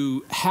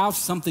to have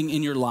something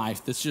in your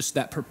life that's just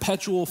that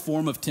perpetual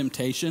form of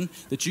temptation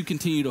that you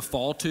continue to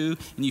fall to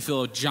and you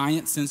feel a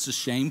giant sense of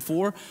shame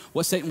for,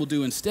 what Satan will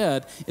do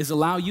instead is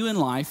allow you in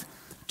life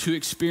to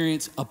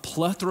experience a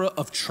plethora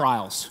of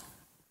trials.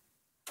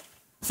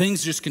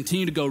 Things just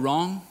continue to go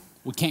wrong.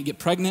 We can't get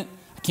pregnant.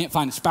 I can't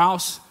find a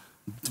spouse.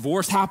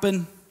 Divorce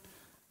happened.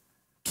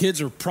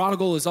 Kids are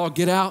prodigal as all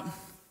get out.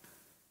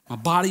 My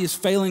body is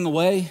failing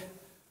away.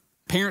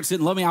 Parents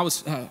didn't love me. I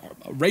was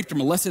raped or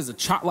molested as a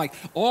child. Like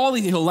all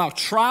these, he'll allow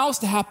trials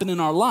to happen in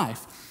our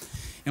life.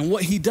 And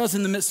what he does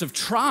in the midst of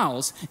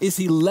trials is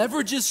he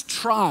leverages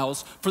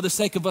trials for the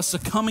sake of us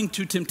succumbing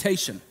to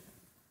temptation.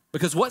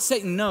 Because what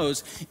Satan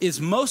knows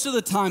is most of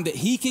the time that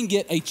he can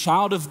get a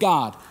child of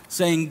God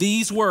saying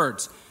these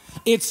words,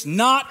 it's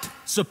not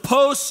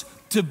supposed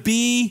to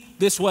be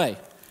this way.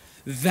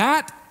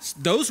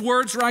 Those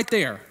words right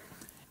there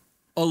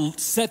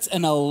sets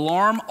an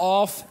alarm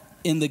off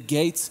in the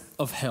gates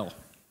of hell.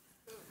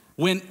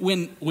 When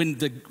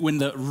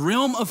the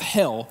realm of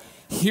hell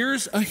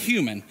hears a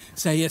human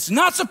say it's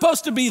not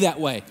supposed to be that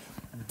way,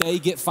 they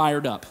get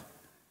fired up.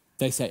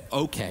 They say,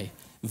 okay,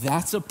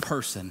 that's a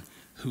person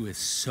who is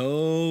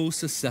so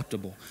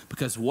susceptible.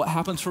 Because what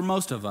happens for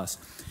most of us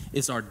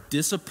is our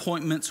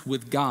disappointments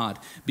with God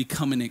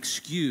become an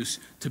excuse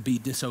to be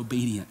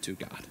disobedient to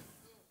God.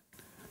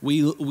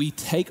 We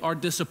take our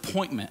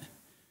disappointment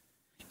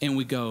and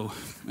we go,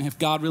 man, if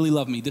God really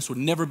loved me, this would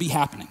never be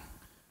happening.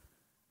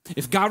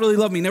 If God really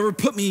loved me, never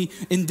put me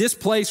in this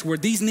place where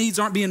these needs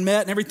aren't being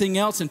met and everything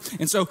else.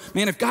 And so,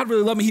 man, if God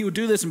really loved me, he would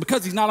do this. And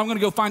because he's not, I'm going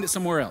to go find it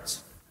somewhere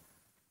else.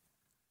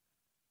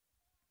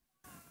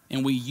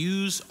 And we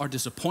use our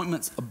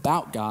disappointments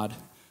about God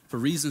for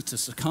reasons to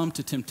succumb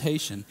to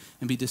temptation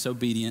and be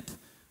disobedient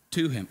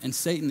to him. And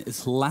Satan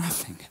is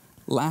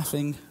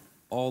laughing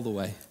all the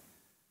way.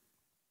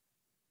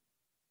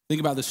 Think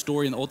about this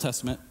story in the Old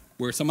Testament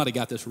where somebody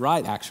got this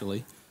right,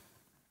 actually,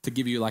 to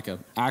give you like an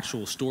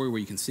actual story where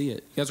you can see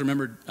it. You guys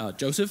remember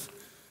Joseph?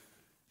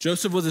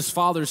 Joseph was his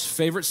father's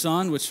favorite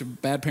son, which is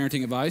bad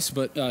parenting advice,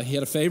 but he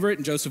had a favorite,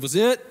 and Joseph was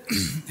it.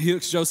 He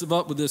hooks Joseph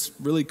up with this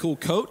really cool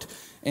coat,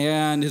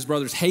 and his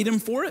brothers hate him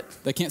for it.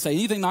 They can't say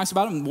anything nice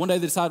about him. And one day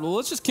they decide, well,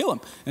 let's just kill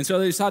him. And so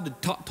they decide to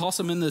toss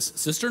him in this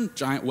cistern,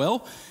 giant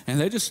well, and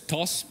they just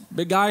toss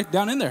big guy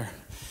down in there.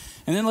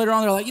 And then later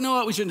on, they're like, you know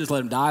what? We shouldn't just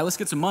let him die. Let's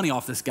get some money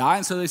off this guy.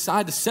 And so they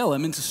decide to sell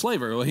him into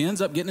slavery. Well, he ends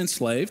up getting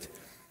enslaved.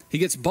 He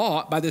gets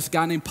bought by this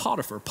guy named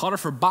Potiphar.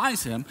 Potiphar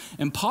buys him,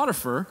 and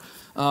Potiphar,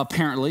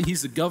 apparently,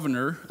 he's the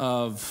governor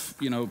of,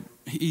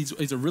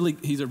 he's a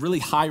really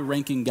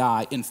high-ranking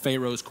guy in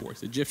Pharaoh's court.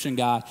 He's an Egyptian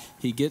guy.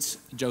 He gets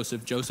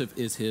Joseph. Joseph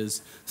is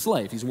his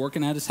slave. He's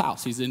working at his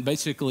house.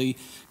 Basically,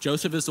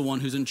 Joseph is the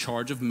one who's in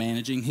charge of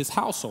managing his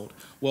household.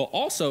 Well,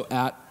 also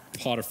at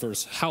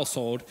Potiphar's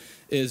household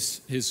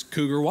is his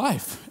cougar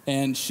wife,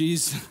 and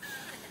she's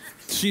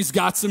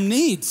got some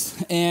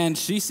needs, and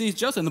she sees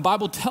Joseph. And the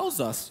Bible tells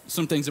us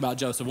some things about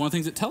Joseph. One of the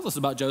things it tells us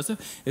about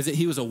Joseph is that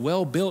he was a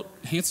well-built,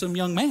 handsome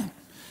young man.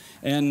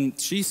 And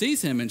she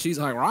sees him, and she's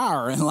like,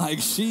 rawr, and like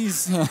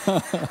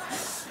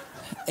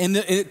and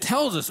it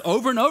tells us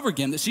over and over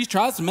again that she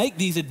tries to make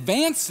these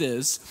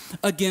advances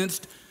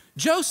against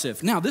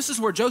Joseph. Now, this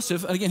is where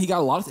Joseph, again, he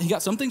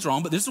got some things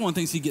wrong, but this is one of the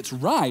things he gets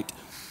right.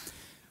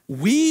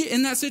 We,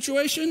 in that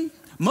situation,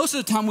 most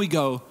of the time we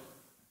go,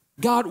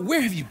 God, where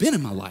have you been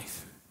in my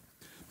life?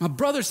 My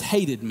brothers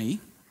hated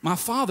me. My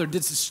father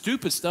did some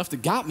stupid stuff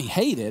that got me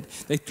hated.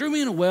 They threw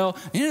me in a well,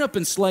 ended up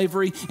in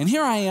slavery, and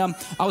here I am.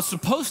 I was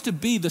supposed to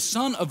be the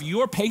son of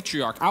your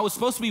patriarch. I was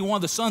supposed to be one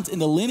of the sons in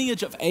the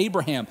lineage of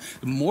Abraham,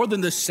 more than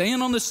the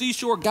sand on the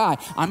seashore guy.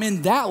 I'm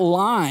in that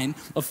line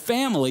of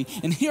family,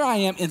 and here I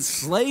am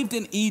enslaved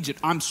in Egypt.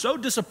 I'm so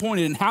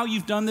disappointed in how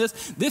you've done this.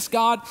 This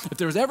God, if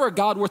there's ever a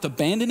God worth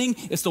abandoning,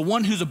 it's the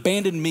one who's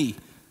abandoned me.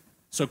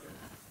 So,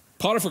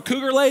 Potiphar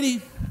Cougar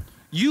lady,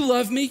 you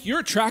love me, you're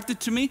attracted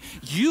to me,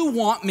 you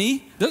want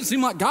me. Doesn't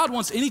seem like God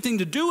wants anything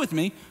to do with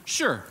me.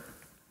 Sure.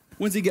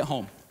 When's he get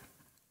home?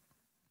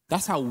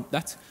 That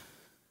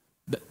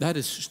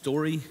is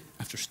story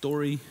after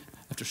story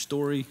after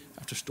story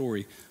after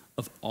story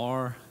of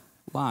our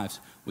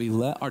lives. We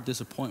let our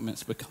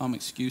disappointments become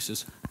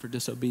excuses for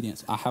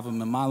disobedience. I have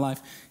them in my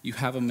life, you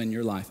have them in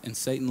your life, and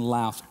Satan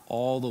laughs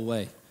all the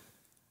way.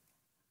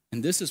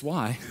 And this is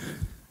why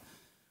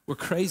we're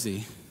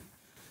crazy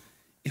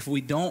if we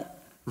don't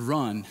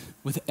run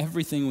with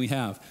everything we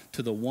have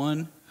to the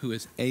one who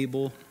is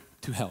able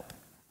to help,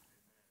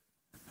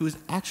 who is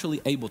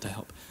actually able to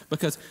help.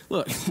 Because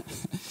look,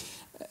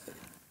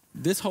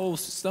 this whole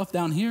stuff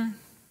down here,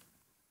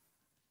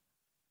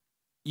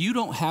 you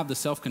don't have the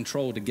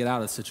self-control to get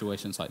out of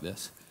situations like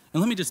this.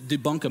 And let me just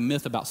debunk a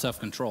myth about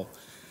self-control.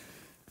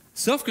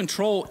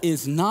 Self-control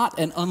is not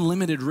an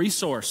unlimited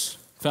resource,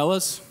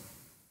 fellas.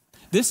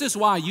 This is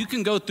why you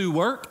can go through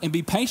work and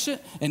be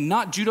patient and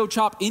not judo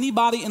chop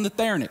anybody in the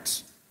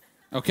pharynx.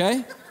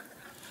 Okay?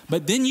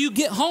 But then you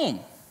get home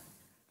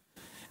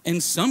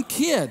and some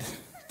kid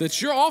that's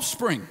your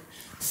offspring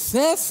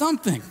says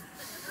something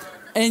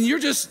and you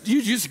just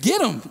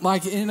get them.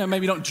 Like,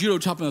 maybe you don't judo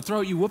chop in the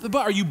throat, you whoop the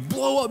butt, or you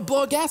blow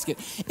a gasket.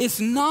 It's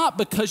not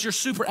because you're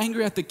super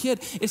angry at the kid.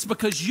 It's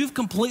because you've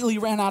completely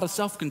ran out of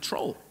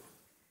self-control.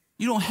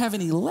 You don't have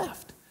any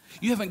left.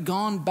 You haven't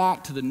gone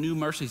back to the new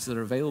mercies that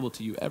are available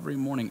to you every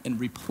morning and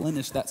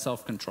replenished that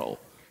self-control.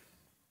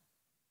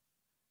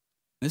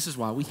 This is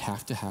why we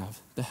have to have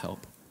the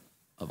help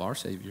of our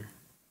Savior,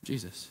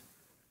 Jesus.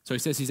 So he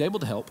says he's able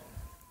to help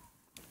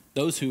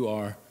those who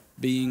are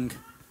being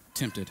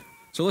tempted.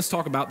 So let's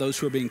talk about those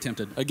who are being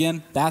tempted.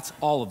 Again, that's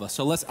all of us.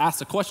 So let's ask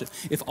the question.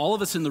 If all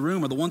of us in the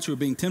room are the ones who are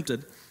being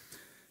tempted,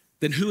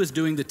 then who is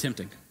doing the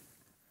tempting?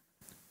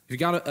 If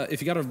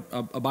you got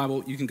a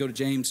Bible, you can go to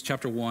James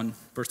chapter 1,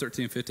 verse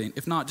 13 and 15.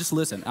 If not, just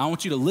listen. I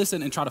want you to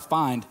listen and try to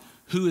find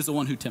who is the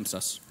one who tempts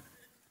us.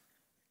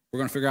 We're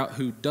going to figure out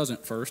who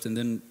doesn't first, and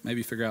then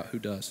maybe figure out who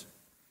does.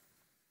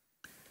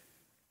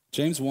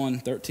 James 1,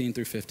 13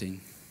 through 15.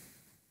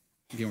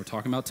 Again, we're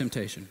talking about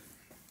temptation.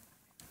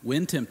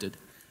 When tempted,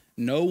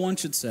 no one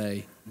should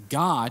say,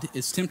 God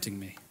is tempting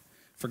me.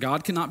 For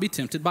God cannot be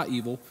tempted by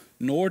evil,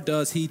 nor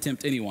does he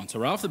tempt anyone. So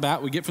right off the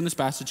bat, we get from this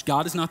passage,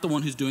 God is not the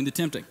one who's doing the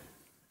tempting.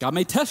 God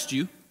may test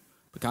you,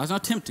 but God's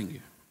not tempting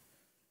you.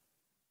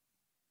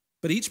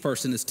 But each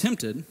person is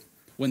tempted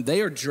when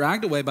they are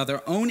dragged away by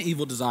their own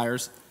evil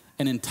desires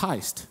and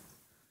enticed.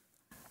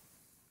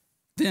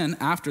 Then,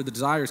 after the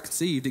desire is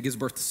conceived, it gives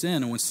birth to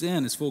sin. And when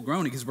sin is full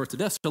grown, it gives birth to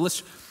death. So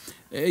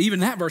even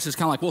that verse is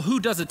kind of like, well, who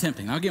does the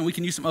tempting? Now, again, we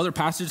can use some other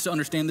passages to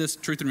understand this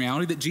truth and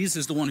reality, that Jesus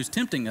is the one who's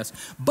tempting us.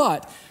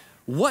 But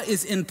what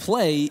is in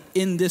play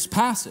in this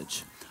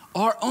passage?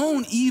 Our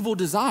own evil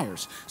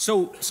desires.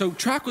 So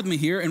track with me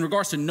here in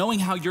regards to knowing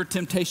how your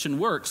temptation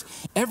works.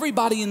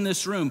 Everybody in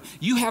this room,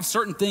 you have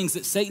certain things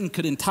that Satan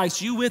could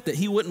entice you with that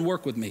he wouldn't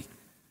work with me.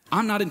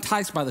 I'm not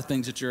enticed by the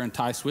things that you're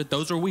enticed with.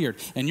 Those are weird.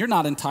 And you're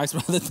not enticed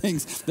by the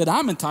things that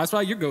I'm enticed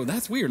by. You're going,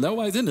 that's weird.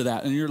 Nobody's into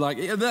that. And you're like,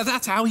 yeah,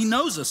 that's how he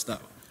knows us, though.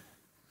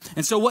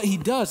 And so what he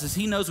does is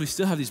he knows we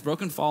still have these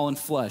broken, fallen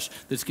flesh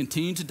that's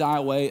continuing to die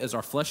away as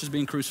our flesh is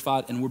being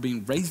crucified and we're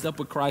being raised up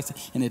with Christ,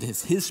 and it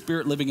is his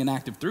spirit living and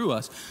active through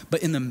us.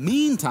 But in the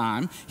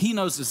meantime, he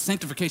knows the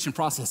sanctification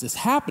process is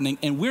happening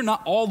and we're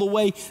not all the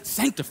way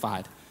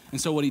sanctified. And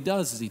so what he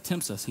does is he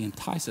tempts us, he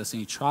entices us, and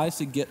he tries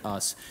to get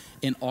us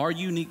in our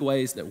unique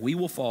ways that we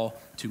will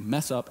fall to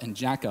mess up and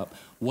jack up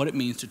what it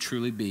means to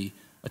truly be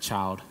a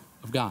child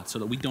of God, so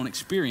that we don't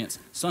experience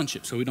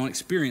sonship, so we don't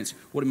experience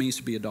what it means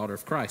to be a daughter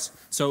of Christ.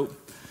 So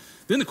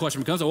then the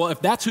question becomes, well, if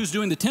that's who's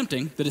doing the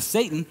tempting, that is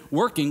Satan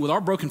working with our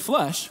broken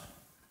flesh,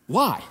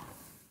 why?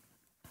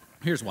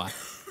 Here's why.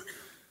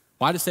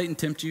 Why does Satan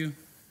tempt you?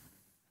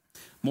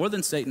 More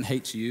than Satan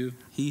hates you,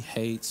 he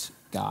hates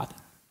God.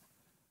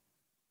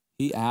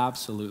 He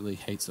absolutely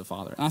hates the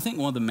Father. And I think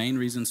one of the main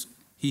reasons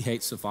he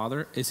hates the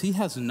Father is he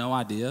has no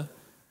idea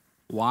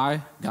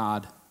why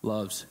God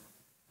loves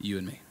you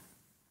and me.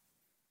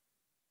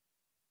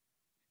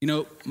 You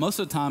know, most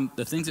of the time,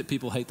 the things that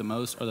people hate the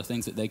most are the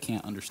things that they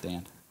can't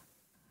understand.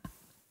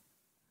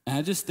 And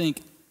I just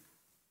think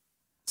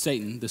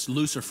Satan, this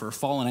Lucifer,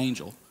 fallen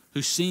angel,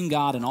 who's seen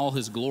God in all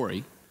his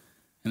glory,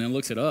 and then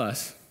looks at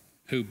us,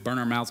 who burn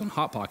our mouths on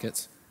Hot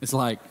Pockets, it's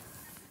like,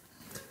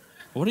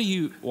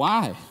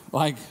 why?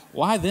 Like,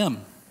 why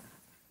them?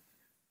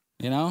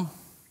 You know?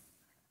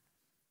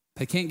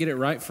 They can't get it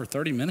right for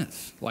 30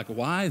 minutes. Like,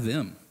 why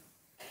them?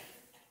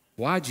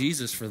 Why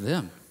Jesus for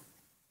them?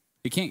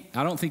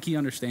 I don't think he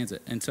understands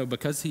it. And so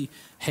because he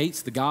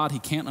hates the God he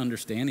can't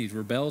understand, he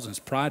rebels in his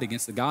pride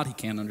against the God he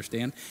can't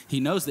understand. He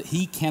knows that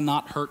he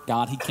cannot hurt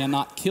God. He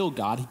cannot kill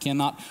God.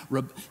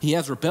 He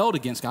has rebelled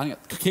against God. He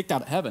got kicked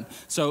out of heaven.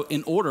 So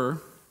in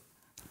order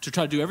to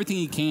try to do everything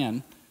he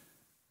can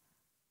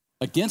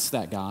against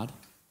that God,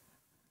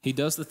 he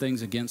does the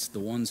things against the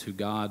ones who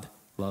God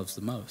loves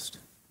the most,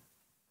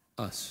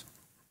 us.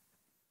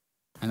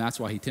 And that's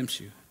why he tempts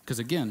you. Because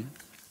again,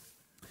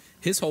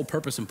 his whole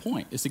purpose and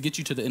point is to get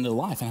you to the end of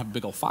life and have a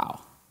big old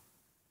file.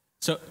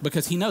 So,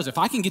 because he knows if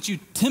I can get you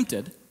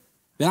tempted,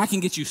 then I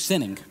can get you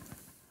sinning.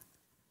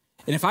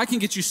 And if I can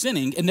get you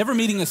sinning and never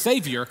meeting a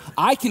Savior,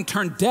 I can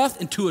turn death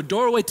into a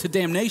doorway to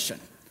damnation,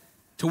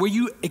 to where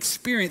you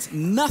experience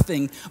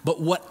nothing but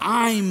what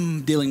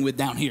I'm dealing with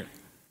down here.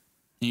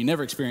 And you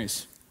never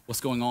experience what's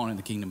going on in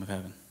the kingdom of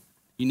heaven.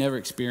 You never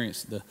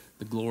experience the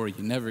glory.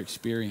 You never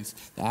experience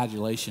the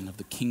adulation of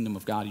the kingdom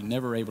of God. You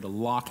never are able to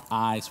lock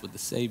eyes with the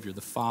Savior,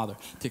 the Father,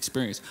 to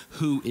experience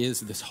who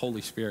is this Holy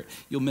Spirit.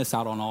 You'll miss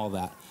out on all of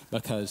that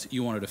because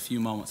you wanted a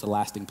few moments of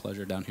lasting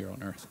pleasure down here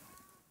on earth.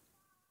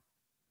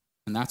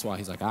 And that's why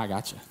he's like, I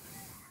got you.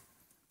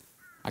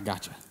 I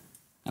got you.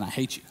 And I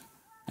hate you.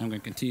 And I'm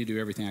going to continue to do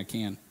everything I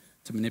can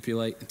to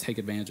manipulate and take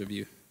advantage of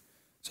you.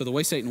 So the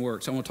way Satan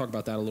works, I want to talk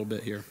about that a little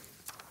bit here.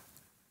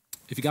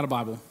 If you got a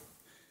Bible,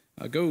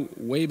 go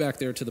way back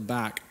there to the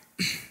back,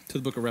 to the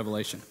book of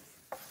Revelation.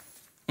 I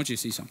want you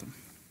to see something.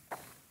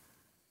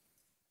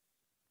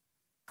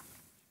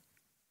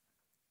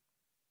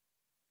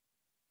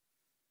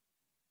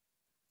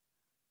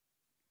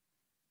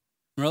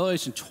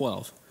 Revelation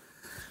 12,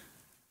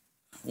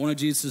 one of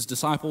Jesus'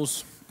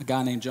 disciples, a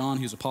guy named John,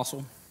 who's an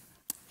apostle,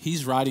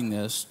 he's writing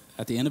this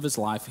at the end of his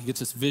life. He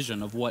gets this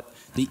vision of what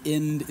the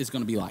end is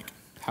going to be like,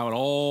 how it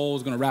all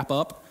is going to wrap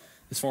up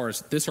as far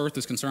as this earth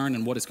is concerned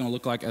and what it's going to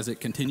look like as it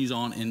continues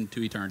on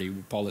into eternity.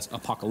 We call this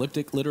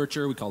apocalyptic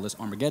literature. We call this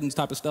Armageddon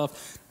type of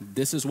stuff.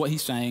 This is what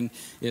he's saying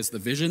is the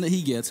vision that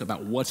he gets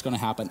about what's going to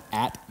happen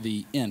at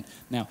the end.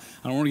 Now,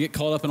 I don't want to get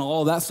caught up in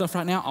all of that stuff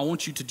right now. I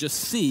want you to just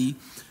see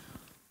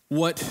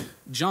what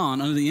John,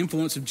 under the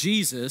influence of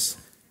Jesus,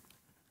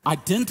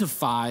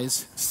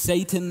 identifies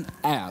Satan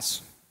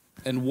as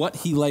and what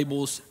he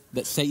labels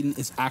that Satan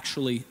is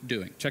actually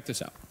doing. Check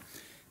this out.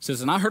 It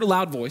says, and I heard a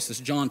loud voice, this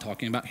is John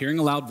talking about hearing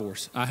a loud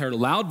voice. I heard a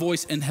loud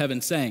voice in heaven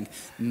saying,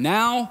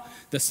 now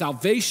the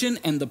salvation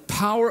and the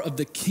power of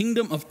the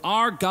kingdom of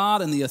our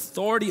God and the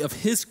authority of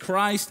his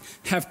Christ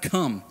have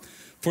come.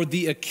 For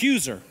the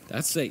accuser,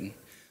 that's Satan,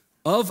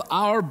 of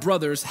our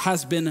brothers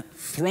has been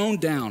thrown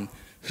down,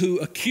 who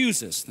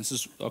accuses, this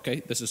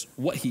is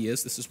what he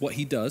is, this is what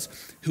he does,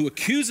 who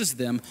accuses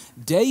them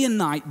day and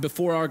night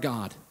before our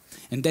God.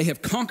 And they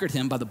have conquered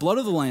him by the blood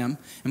of the Lamb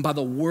and by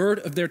the word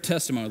of their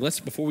testimony.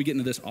 Before we get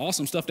into this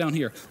awesome stuff down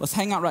here, let's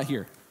hang out right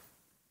here.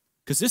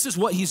 Because this is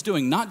what he's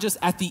doing, not just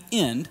at the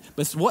end,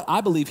 but it's what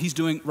I believe he's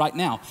doing right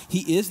now.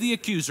 He is the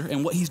accuser,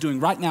 and what he's doing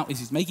right now is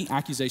he's making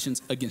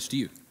accusations against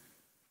you.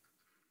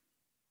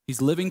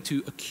 He's living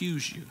to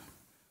accuse you.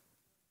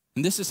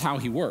 And this is how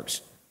he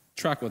works.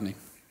 Track with me.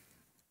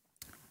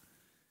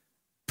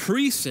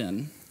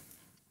 Pre-sin,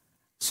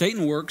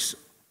 Satan works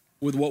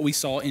with what we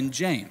saw in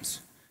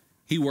James.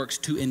 He works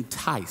to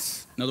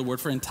entice. Another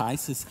word for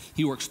entice is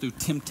he works through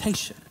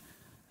temptation.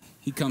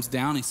 He comes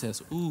down, he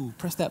says, ooh,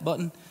 press that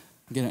button,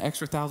 get an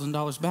extra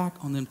 $1,000 back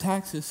on them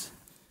taxes.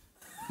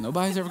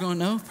 Nobody's ever going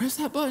to know. Press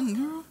that button,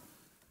 girl.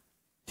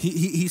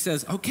 He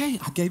says, okay,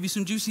 I gave you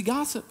some juicy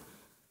gossip.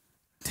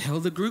 Tell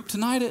the group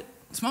tonight at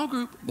small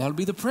group, that'll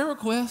be the prayer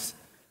request.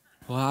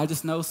 Well, I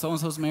just know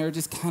so-and-so's marriage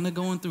is kind of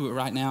going through it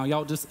right now.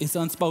 Y'all it's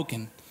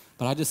unspoken,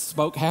 but I just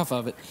spoke half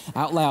of it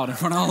out loud in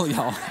front of all of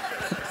y'all.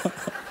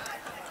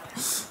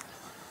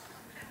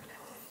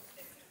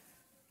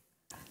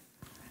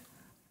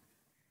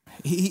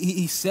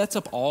 He sets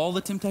up all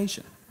the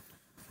temptation,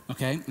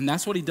 okay? And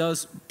that's what he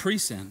does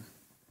pre-sin.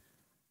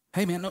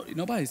 Hey, man,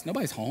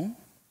 nobody's home.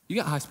 You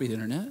got high-speed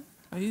internet.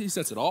 He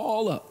sets it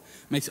all up,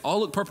 makes it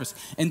all look purpose.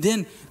 And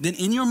then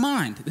in your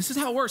mind, this is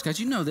how it works, guys.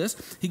 You know this.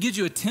 He gives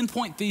you a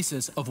 10-point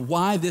thesis of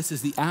why this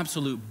is the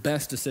absolute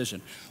best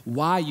decision.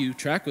 Why you,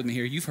 track with me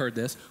here, you've heard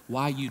this,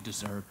 why you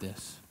deserve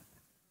this.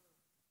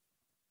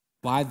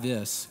 Why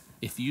this,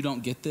 if you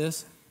don't get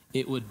this,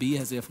 it would be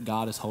as if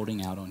God is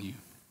holding out on you.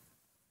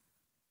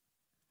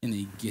 And then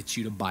he gets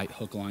you to bite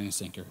hook, line, and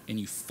sinker, and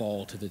you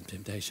fall to the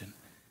temptation.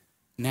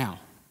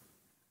 Now,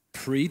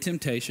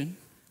 pre-temptation,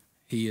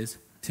 he is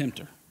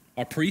tempter.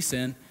 Or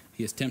pre-sin,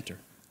 he is tempter.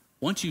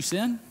 Once you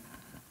sin,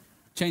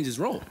 changes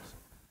roles.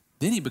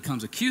 Then he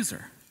becomes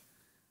accuser.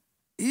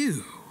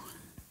 Ew.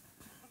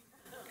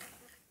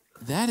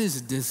 That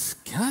is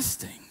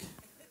disgusting.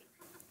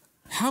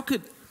 How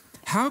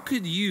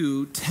could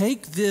you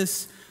take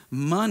this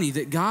money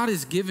that God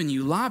has given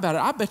you, lie about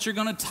it? I bet you're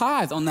going to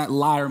tithe on that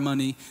liar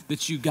money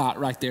that you got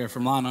right there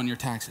from lying on your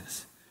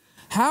taxes.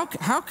 How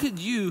could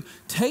you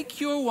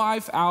take your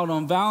wife out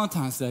on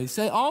Valentine's Day,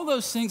 say all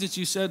those things that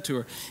you said to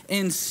her,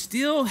 and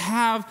still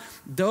have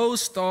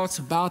those thoughts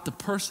about the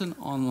person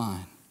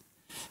online?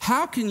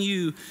 How can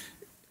you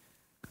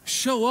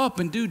show up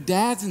and do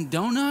dads and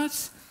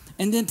donuts,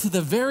 and then to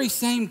the very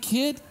same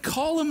kid,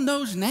 call him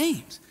those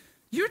names.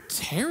 You're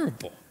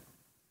terrible.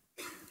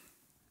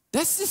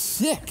 That's just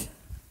sick.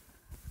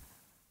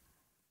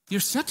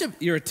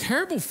 You're a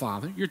terrible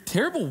father. You're a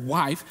terrible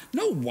wife.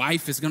 No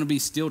wife is going to be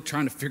still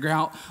trying to figure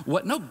out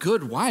no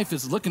good wife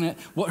is looking at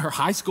what her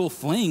high school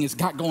fling has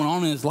got going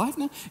on in his life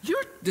now.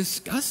 You're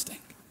disgusting.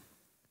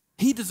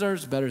 He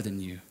deserves better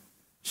than you.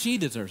 She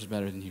deserves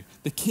better than you.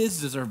 The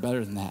kids deserve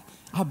better than that.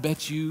 I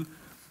bet you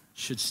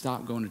should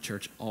stop going to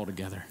church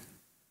altogether,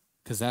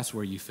 because that's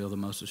where you feel the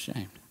most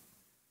ashamed.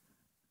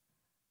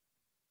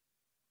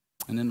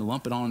 And then to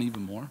lump it on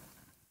even more,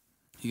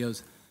 he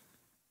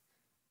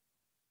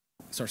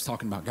starts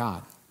talking about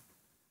God.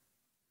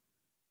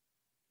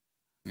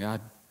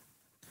 God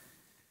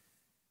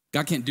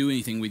can't do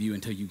anything with you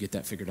until you get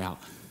that figured out.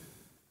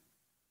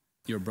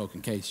 You're a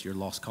broken case. You're a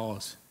lost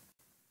cause.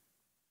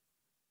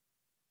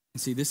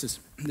 And see, this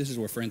is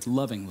where, friends,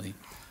 lovingly,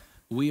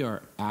 we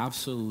are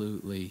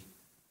absolutely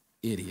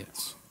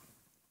idiots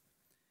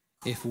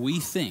if we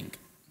think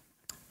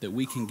that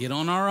we can get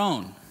on our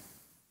own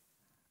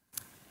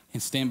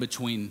and stand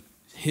between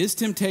his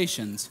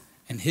temptations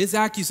and his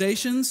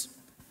accusations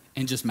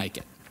and just make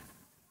it.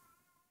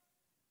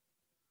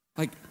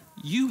 Like,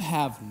 you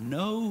have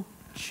no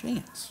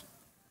chance.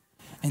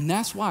 And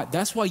that's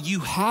why you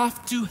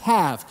have to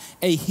have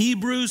a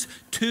Hebrews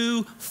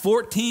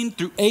 2:14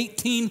 through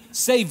 18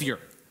 Savior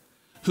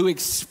who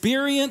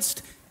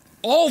experienced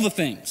all the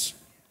things,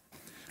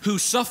 who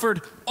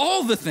suffered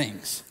all the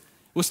things,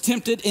 was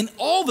tempted in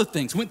all the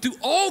things, went through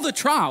all the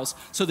trials,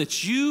 so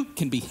that you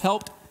can be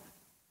helped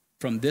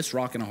from this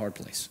rock in a hard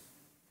place.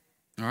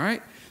 All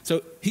right?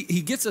 So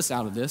he gets us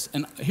out of this,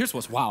 and here's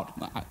what's wild.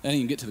 I didn't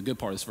even get to the good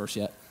part of this verse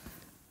yet.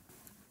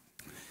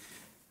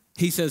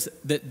 He says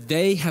that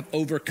they have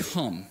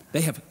overcome.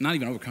 They have not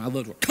even overcome. I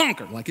love the word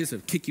conquered. Like it's a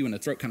kick you in the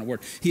throat kind of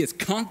word. He has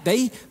conquered.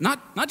 They,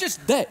 not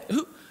just they.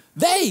 Who?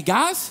 They,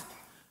 guys.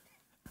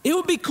 It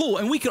would be cool,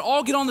 and we could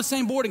all get on the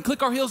same board and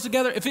click our heels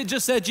together if it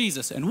just said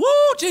Jesus. And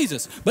woo,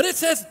 Jesus. But it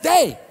says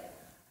they.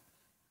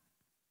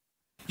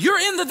 You're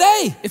in the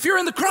they if you're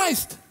in the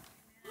Christ.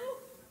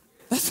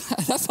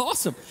 That's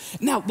awesome.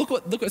 Now, look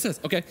what it says.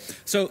 Okay,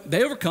 so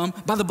they overcome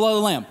by the blood of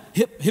the Lamb.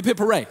 Hip, hip, hip,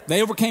 hooray.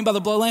 They overcame by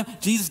the blood of the Lamb.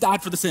 Jesus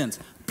died for the sins.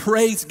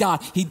 Praise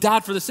God. He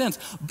died for the sins.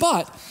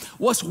 But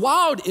what's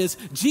wild is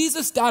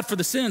Jesus died for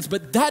the sins,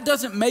 but that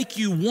doesn't make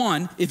you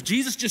one. If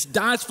Jesus just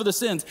dies for the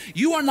sins,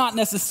 you are not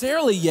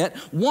necessarily yet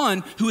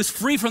one who is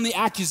free from the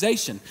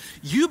accusation.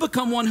 You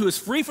become one who is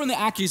free from the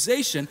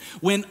accusation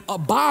when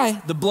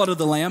by the blood of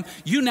the Lamb,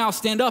 you now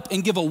stand up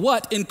and give a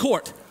what in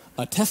court?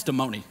 A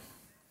testimony.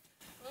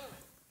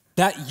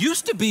 That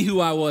used to be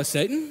who I was,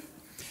 Satan.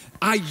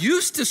 I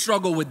used to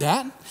struggle with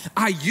that.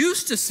 I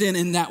used to sin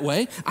in that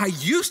way. I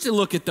used to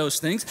look at those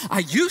things. I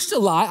used to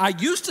lie. I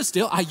used to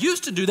steal. I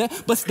used to do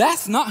that. But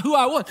that's not who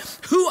I was.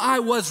 Who I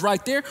was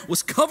right there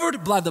was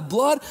covered by the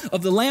blood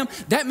of the Lamb.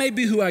 That may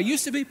be who I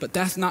used to be, but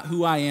that's not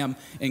who I am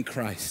in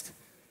Christ.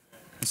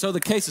 And so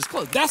the case is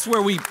closed. That's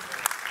where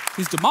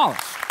he's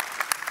demolished.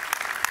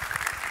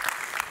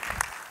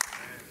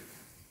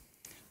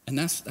 And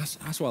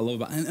that's what I love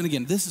about it. And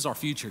again, this is our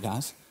future,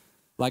 guys.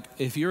 Like,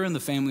 if you're in the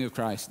family of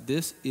Christ,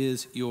 this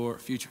is your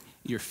future.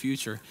 Your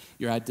future,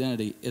 your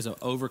identity is an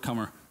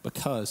overcomer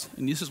because,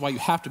 and this is why you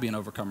have to be an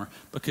overcomer,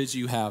 because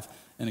you have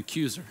an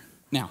accuser.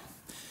 Now,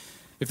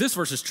 if this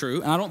verse is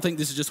true, and I don't think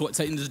this is just what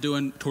Satan is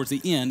doing towards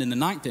the end in the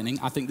 9th inning,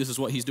 I think this is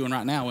what he's doing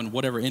right now in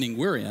whatever inning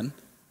we're in.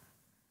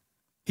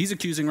 He's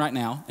accusing right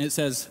now, and it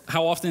says,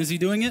 how often is he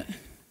doing it?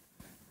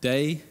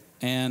 Day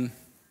and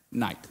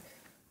night.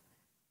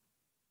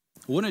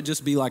 Wouldn't it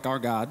just be like our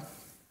God,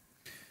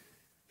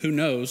 who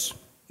knows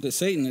that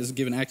Satan is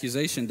giving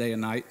accusation day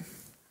and night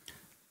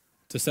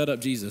to set up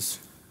Jesus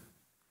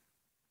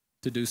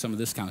to do some of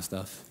this kind of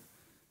stuff,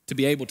 to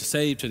be able to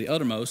save to the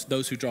uttermost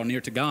those who draw near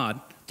to God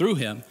through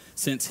him,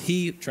 since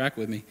he, track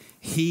with me,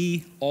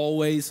 he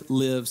always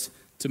lives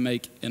to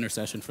make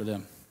intercession for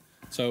them.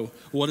 So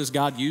what does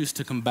God use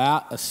to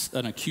combat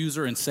an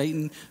accuser and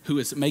Satan who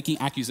is making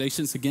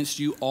accusations against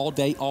you all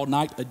day, all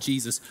night? A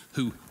Jesus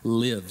who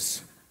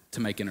lives to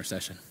make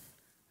intercession.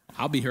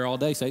 I'll be here all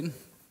day, Satan.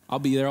 I'll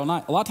be there all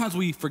night. A lot of times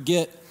we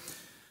forget.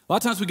 A lot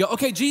of times we go,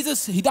 okay,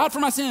 Jesus, he died for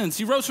my sins.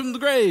 He rose from the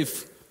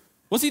grave.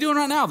 What's he doing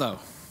right now, though?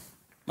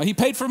 Like, he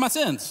paid for my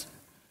sins.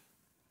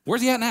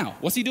 Where's he at now?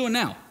 What's he doing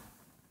now?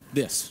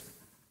 This.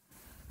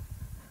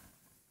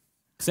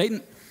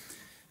 Satan,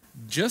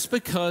 just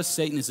because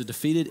Satan is a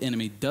defeated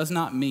enemy does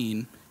not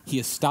mean he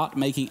has stopped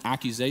making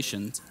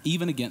accusations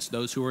even against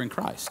those who are in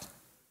Christ.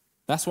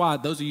 That's why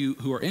those of you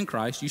who are in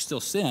Christ, you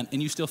still sin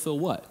and you still feel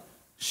what?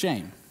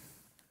 Shame.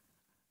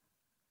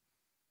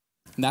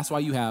 And that's why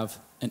you have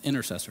an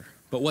intercessor.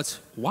 But what's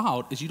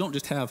wild is you don't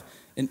just have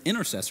an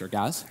intercessor,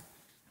 guys.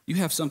 You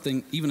have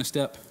something even a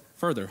step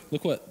further.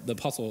 Look what the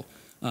Apostle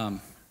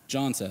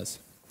John says.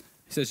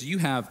 He says, you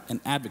have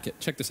an advocate.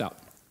 Check this out.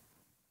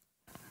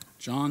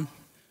 John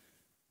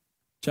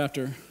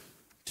chapter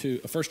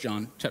 2, 1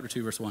 John chapter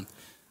 2, verse 1.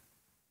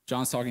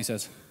 John's talking, he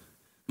says,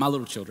 my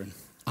little children,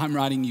 I'm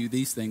writing you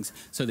these things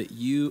so that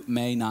you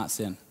may not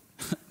sin.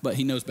 But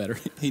he knows better.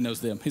 He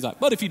knows them. He's like,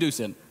 but if you do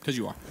sin, because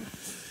you are.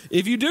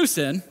 If you do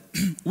sin,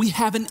 we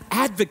have an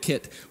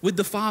advocate with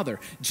the Father,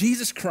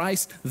 Jesus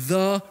Christ,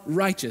 the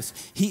righteous.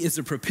 He is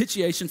the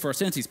propitiation for our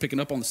sins. He's picking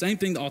up on the same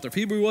thing the author of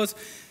Hebrew was.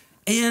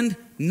 And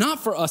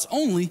not for us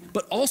only,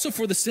 but also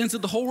for the sins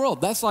of the whole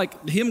world. That's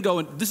like him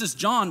going, this is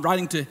John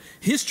writing to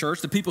his church,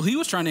 the people he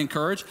was trying to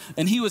encourage,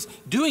 and he was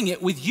doing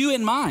it with you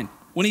in mind.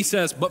 When he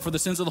says, but for the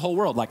sins of the whole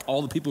world, like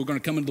all the people who are going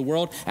to come into the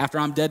world after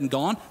I'm dead and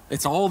gone,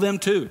 it's all them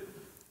too.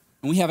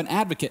 And we have an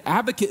advocate.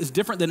 Advocate is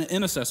different than an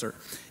intercessor.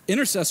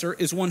 Intercessor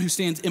is one who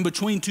stands in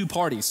between two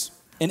parties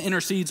and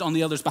intercedes on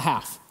the other's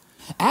behalf.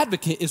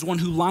 Advocate is one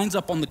who lines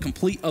up on the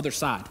complete other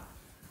side.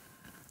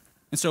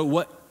 And so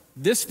what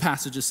this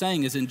passage is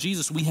saying is in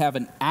Jesus, we have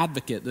an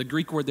advocate. The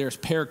Greek word there is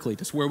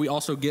paracletus, where we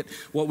also get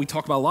what we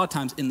talk about a lot of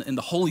times in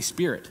the Holy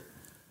Spirit.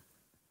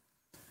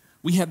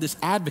 We have this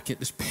advocate,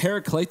 this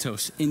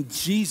parakletos in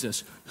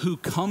Jesus who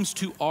comes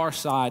to our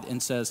side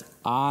and says,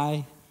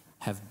 I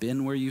have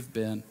been where you've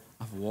been,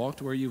 I've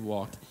walked where you've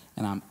walked,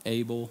 and I'm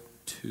able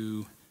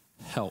to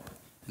help.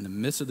 In the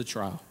midst of the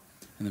trial,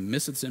 in the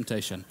midst of the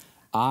temptation,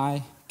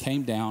 I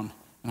came down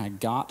and I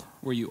got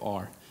where you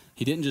are.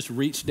 He didn't just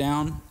reach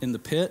down in the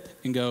pit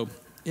and go,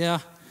 yeah,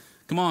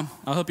 come on,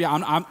 I'll help you.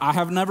 I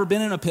have never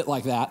been in a pit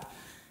like that.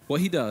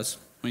 What he does,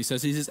 when he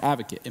says he's his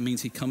advocate, it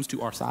means he comes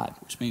to our side,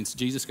 which means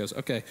Jesus goes,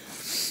 okay,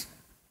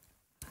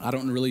 I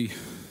don't really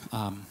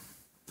want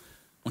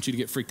you to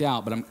get freaked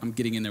out, but I'm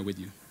getting in there with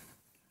you.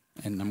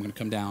 And I'm going to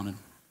come down and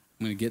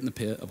I'm going to get in the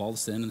pit of all the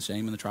sin and the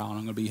shame and the trial, and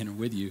I'm going to be in there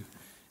with you.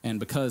 And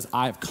because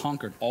I have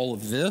conquered all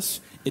of this,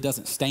 it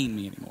doesn't stain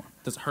me anymore.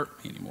 It doesn't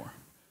hurt me anymore.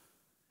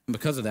 And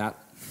because of that,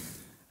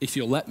 if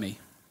you'll let me,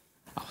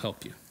 I'll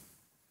help you.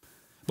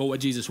 But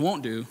what Jesus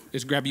won't do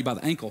is grab you by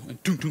the ankle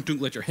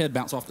and let your head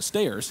bounce off the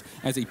stairs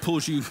as he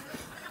pulls you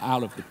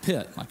out of the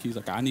pit. Like he's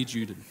like, I need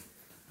you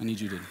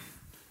to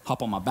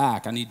hop on my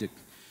back. I need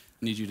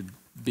you to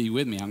be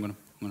with me. I'm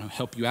gonna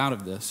help you out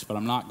of this, but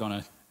I'm not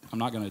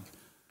gonna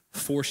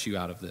force you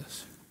out of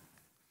this.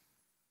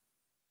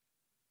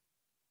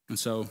 And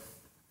so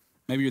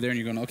maybe you're there and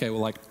you're going, okay, well,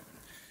 like,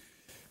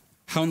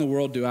 how in the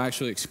world do I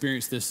actually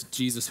experience this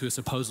Jesus who is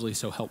supposedly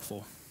so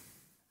helpful?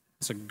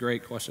 It's a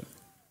great question.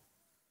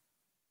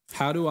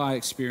 How do I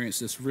experience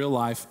this real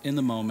life, in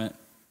the moment,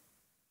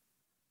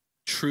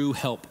 true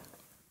help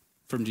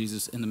from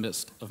Jesus in the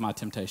midst of my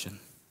temptation?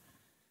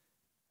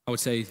 I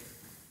would say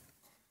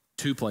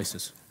 2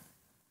 places.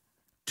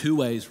 2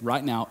 ways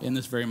right now in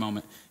this very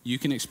moment you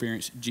can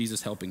experience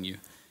Jesus helping you.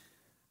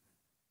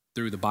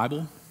 Through the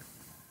Bible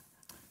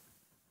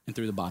and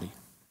through the body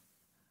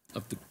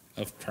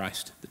of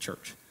Christ, the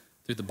church.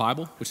 Through the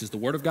Bible, which is the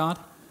Word of God,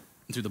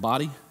 and through the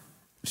body,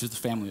 which is the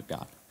family of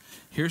God.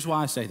 Here's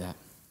why I say that.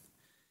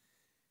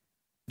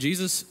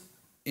 Jesus,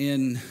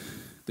 in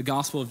the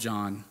Gospel of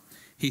John,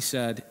 he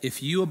said,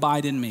 if you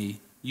abide in me,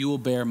 you will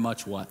bear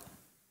much what?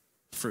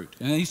 Fruit.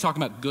 And he's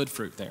talking about good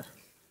fruit there.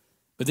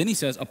 But then he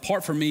says,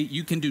 apart from me,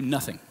 you can do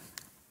nothing.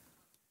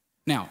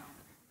 Now,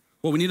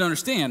 what we need to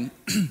understand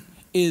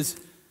is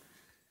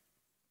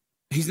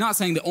he's not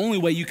saying the only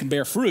way you can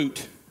bear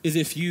fruit is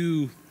if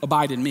you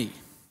abide in me.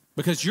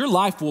 Because your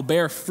life will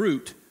bear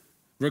fruit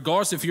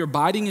regardless if you're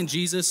abiding in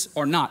Jesus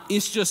or not.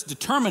 It's just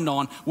determined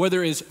on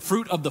whether it's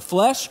fruit of the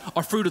flesh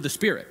or fruit of the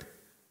Spirit.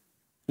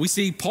 We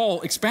see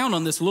Paul expound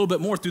on this a little bit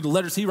more through the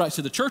letters he writes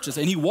to the churches,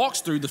 and he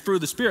walks through the fruit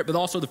of the Spirit, but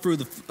also the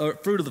fruit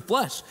of the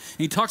flesh. And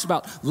he talks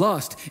about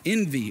lust,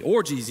 envy,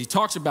 orgies. He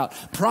talks about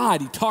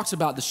pride. He talks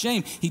about the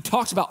shame. He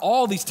talks about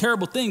all these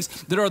terrible things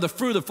that are the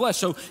fruit of the flesh.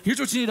 So here's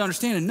what you need to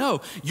understand and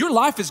know. Your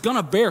life is going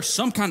to bear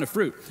some kind of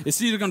fruit.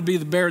 It's either going to be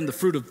bearing the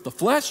fruit of the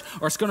flesh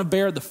or it's going to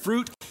bear the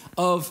fruit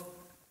of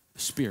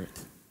the Spirit.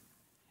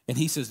 And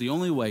he says the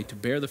only way to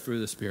bear the fruit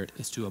of the Spirit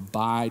is to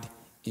abide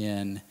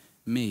in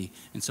me.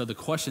 And so the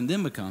question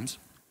then becomes,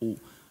 well,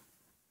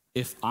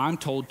 if I'm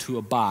told to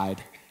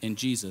abide in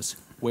Jesus,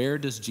 where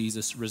does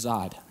Jesus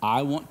reside?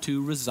 I want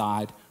to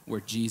reside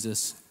where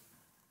Jesus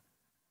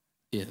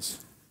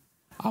is.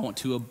 I want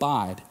to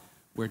abide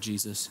where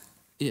Jesus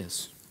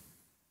is.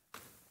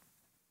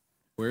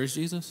 Where is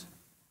Jesus?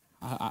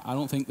 I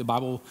don't think the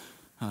Bible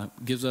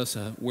gives us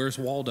a where's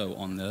Waldo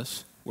on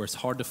this, where it's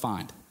hard to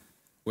find.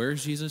 Where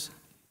is Jesus?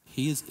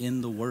 He is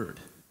in the Word.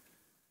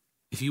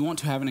 If you want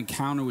to have an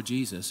encounter with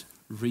Jesus,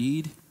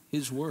 read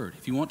his word.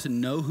 If you want to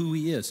know who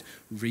he is,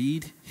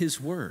 read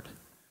his word.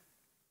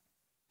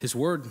 His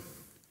word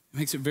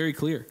makes it very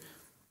clear.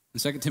 In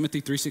 2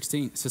 Timothy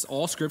 3:16, it says,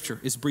 all scripture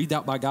is breathed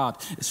out by God.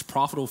 It's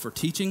profitable for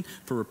teaching,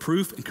 for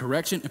reproof and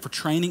correction, and for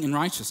training in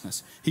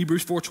righteousness.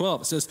 Hebrews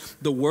 4:12, it says,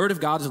 the word of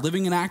God is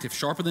living and active,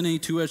 sharper than any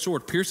two-edged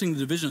sword, piercing the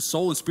division of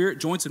soul and spirit,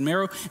 joints and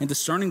marrow, and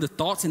discerning the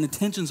thoughts and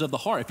intentions of the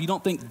heart. If you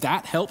don't think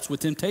that helps with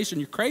temptation,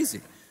 you're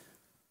crazy.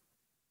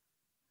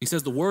 He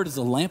says the word is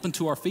a lamp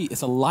unto our feet.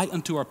 It's a light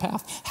unto our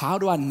path. How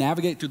do I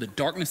navigate through the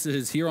darkness that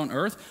is here on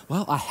earth?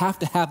 Well, I have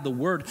to have the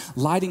word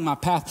lighting my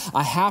path.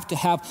 I have to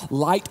have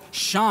light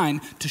shine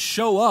to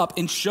show up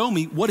and show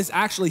me what is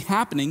actually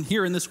happening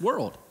here in this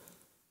world.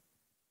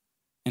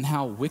 and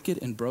how wicked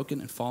and broken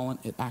and fallen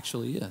it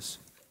actually is.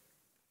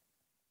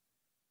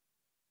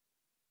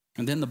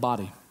 And then the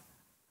body.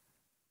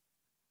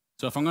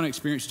 So if I'm going to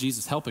experience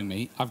Jesus helping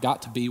me, I've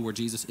got to be where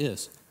Jesus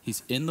is.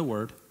 He's in the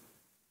Word.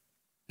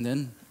 And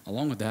then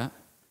along with that,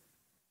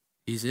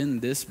 he's in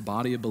this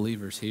body of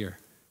believers here.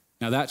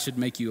 Now that should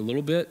make you a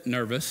little bit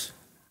nervous,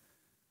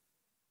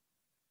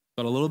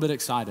 but a little bit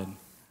excited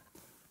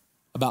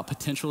about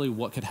potentially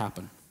what could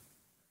happen.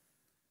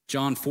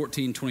 John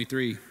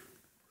 14:23,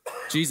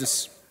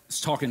 Jesus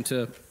is talking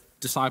to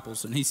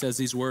disciples, and he says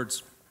these words.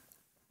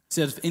 He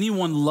says, if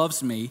anyone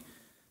loves me,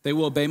 they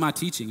will obey my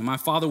teaching, and my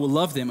Father will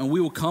love them, and we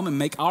will come and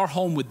make our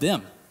home with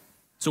them.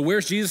 So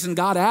where's Jesus and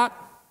God at?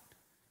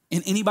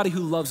 In anybody who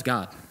loves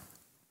God.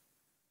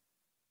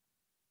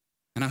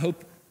 And I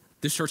hope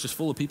this church is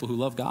full of people who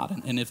love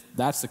God. And if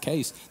that's the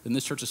case, then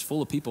this church is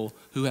full of people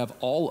who have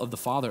all of the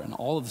Father and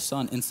all of the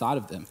Son inside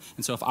of them.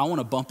 And so if I want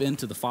to bump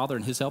into the Father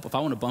and his help, if I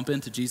want to bump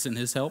into Jesus and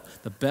his help,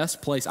 the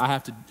best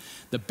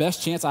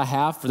chance I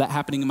have for that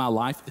happening in my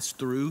life is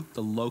through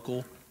the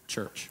local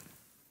church.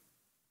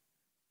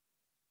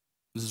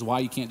 This is why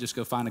you can't just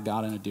go find a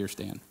God in a deer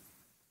stand.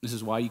 This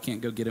is why you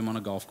can't go get him on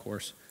a golf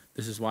course.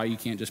 This is why you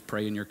can't just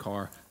pray in your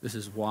car. This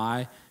is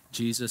why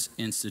Jesus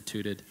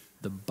instituted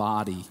the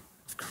body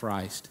of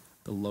Christ,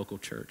 the local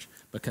church,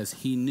 because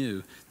he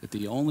knew that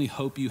the only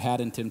hope you had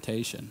in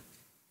temptation,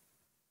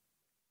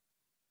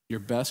 your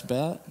best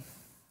bet,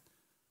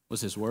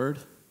 was his word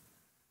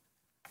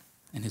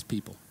and his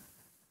people.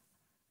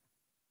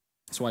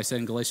 That's why he said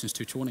in Galatians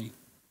 2:20,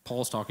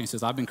 Paul's talking, he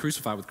says, I've been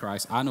crucified with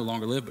Christ. I no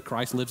longer live, but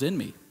Christ lives in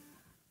me.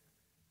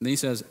 And then he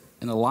says,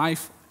 in the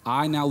life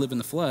I now live in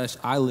the flesh,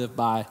 I live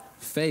by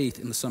faith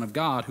in the Son of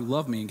God who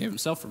loved me and gave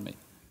himself for me.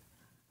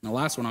 And the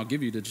last one I'll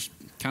give you to just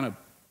kind of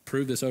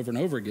prove this over and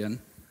over again,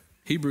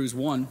 Hebrews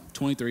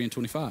 1:23 and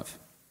 25.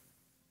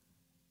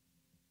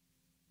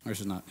 Or this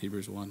is not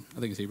Hebrews 1. I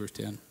think it's Hebrews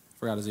 10.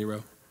 Forgot a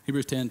zero.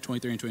 Hebrews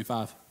 10:23 and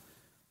 25.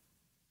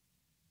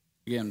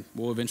 Again,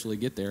 we'll eventually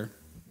get there.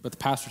 But the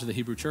pastor to the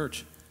Hebrew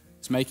church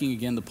is making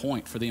again the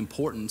point for the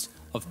importance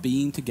of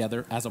being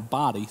together as a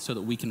body so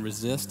that we can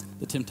resist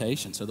the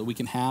temptation, so that we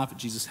can have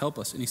Jesus help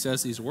us. And he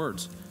says these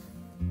words,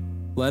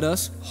 let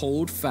us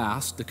hold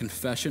fast the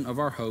confession of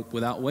our hope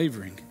without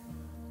wavering,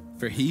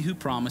 for he who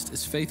promised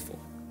is faithful.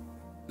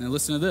 Now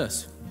listen to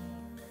this.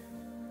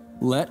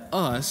 Let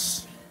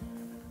us,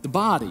 the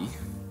body,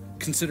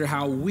 consider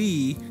how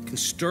we can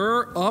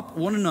stir up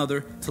one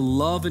another to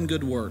love and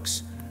good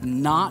works,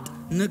 not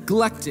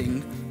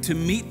neglecting to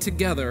meet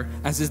together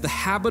as is the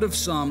habit of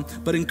some,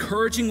 but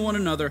encouraging one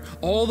another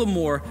all the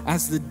more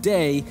as the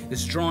day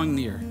is drawing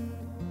near.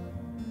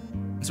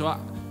 And so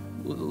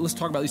let's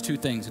talk about these two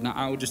things. And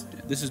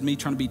this is me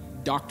trying to be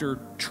Dr.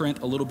 Trent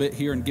a little bit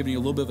here and giving you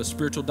a little bit of a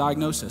spiritual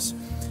diagnosis.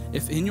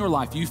 If in your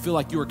life you feel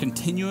like you are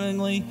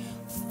continually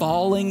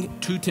falling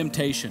to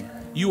temptation,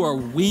 you are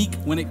weak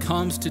when it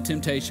comes to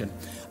temptation,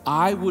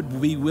 I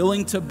would be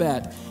willing to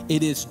bet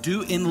it is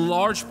due in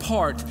large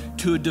part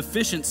to a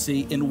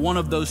deficiency in one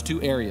of those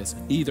two areas,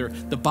 either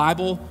the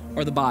Bible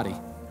or the body.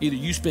 Either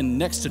you spend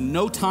next to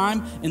no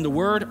time in the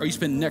Word or you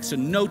spend next to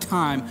no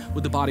time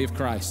with the body of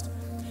Christ.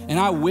 And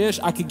I wish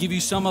I could give you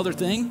some other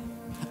thing.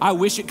 I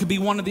wish it could be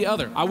one or the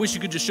other. I wish you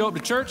could just show up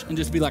to church and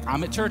just be like,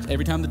 I'm at church.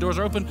 Every time the doors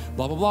are open,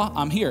 blah, blah, blah,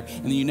 I'm here.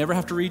 And then you never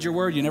have to read your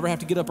word. You never have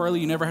to get up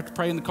early. You never have to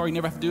pray in the car. You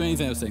never have to do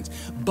anything of those things.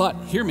 But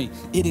hear me,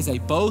 it is a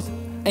both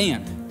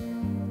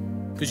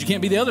and. Because you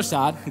can't be the other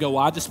side and go,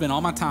 well, I just spend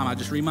all my time. I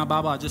just read my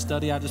Bible. I just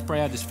study. I just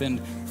pray. I just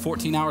spend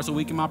 14 hours a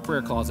week in my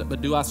prayer closet.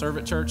 But do I serve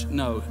at church?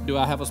 No. Do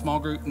I have a small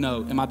group?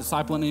 No. Am I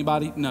discipling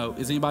anybody? No.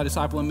 Is anybody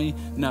discipling me?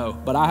 No.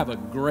 But I have a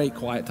great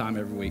quiet time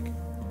every week.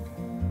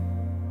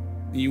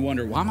 And you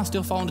wonder, why am I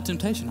still falling to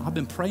temptation? I've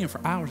been praying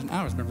for hours and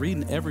hours. I've been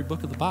reading every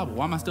book of the Bible.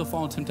 Why am I still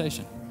falling to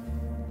temptation?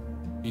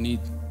 You need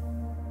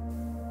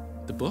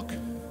the book.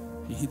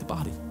 You need the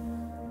body.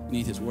 You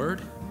need his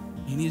word.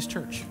 You need his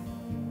church.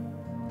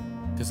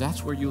 Because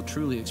that's where you'll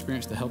truly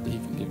experience the help that he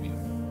can give you.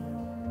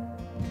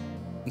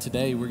 And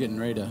today we're getting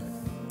ready to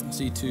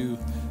see two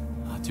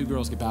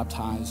girls get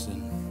baptized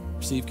and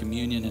receive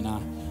communion. And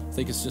I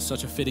think it's just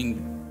such a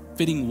fitting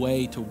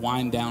way to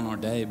wind down our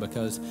day,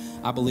 because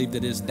I believe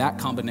that is that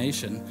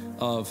combination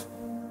of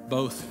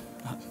both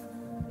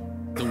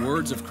the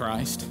words of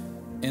Christ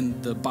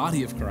and the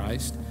body of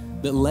Christ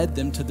that led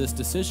them to this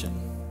decision.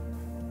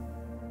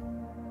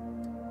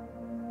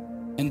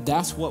 And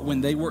that's what,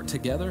 when they work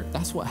together,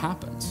 that's what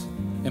happens.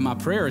 And my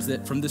prayer is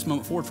that from this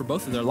moment forward for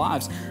both of their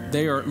lives,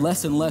 they are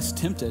less and less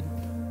tempted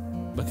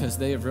because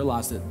they have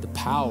realized that the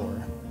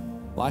power,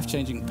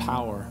 life-changing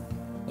power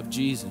of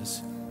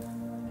Jesus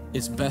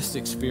is best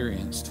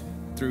experienced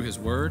through his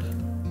word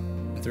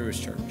and through his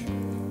church.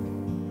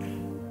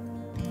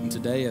 And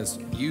today, as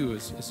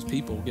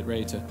people get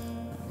ready to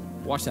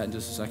watch that in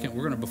just a second,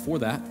 we're going to, before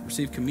that,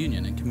 receive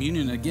communion. And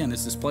communion, again,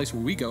 is this place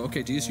where we go,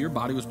 okay, Jesus, your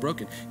body was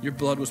broken. Your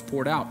blood was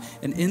poured out.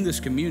 And in this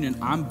communion,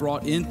 I'm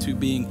brought into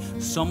being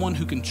someone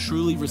who can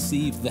truly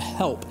receive the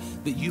help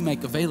that you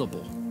make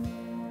available.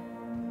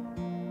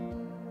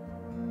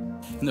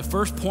 And the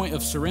first point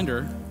of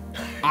surrender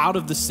out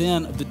of the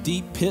sin of the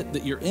deep pit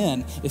that you're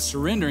in is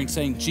surrendering,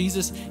 saying,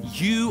 Jesus,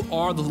 you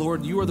are the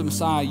Lord, you are the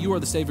Messiah, you are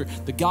the Savior.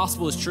 The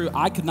gospel is true.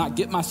 I could not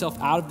get myself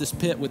out of this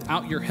pit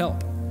without your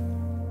help.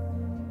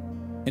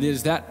 And it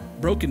is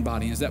that broken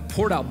body, it is that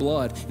poured out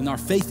blood and our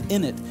faith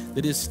in it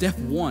that is step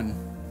one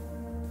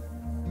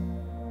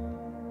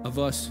of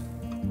us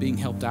being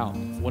helped out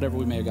of whatever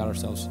we may have got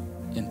ourselves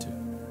into.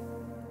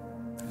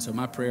 And so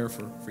my prayer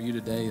for you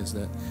today is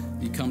that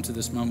you come to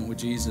this moment with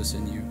Jesus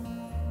and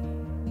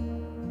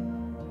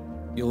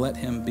you'll let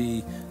him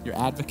be your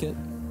advocate.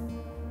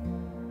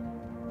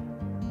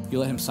 You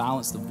let him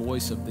silence the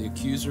voice of the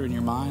accuser in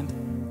your mind.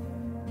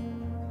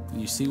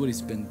 And you see what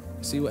has been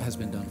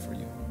done for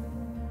you.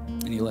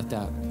 And you let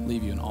that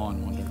leave you in awe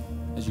and wonder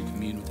as you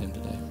commune with him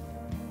today.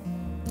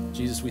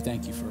 Jesus, we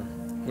thank you for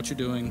what you're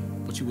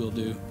doing, what you will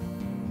do,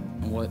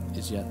 and what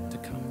is yet to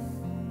come.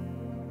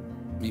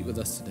 Meet with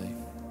us today.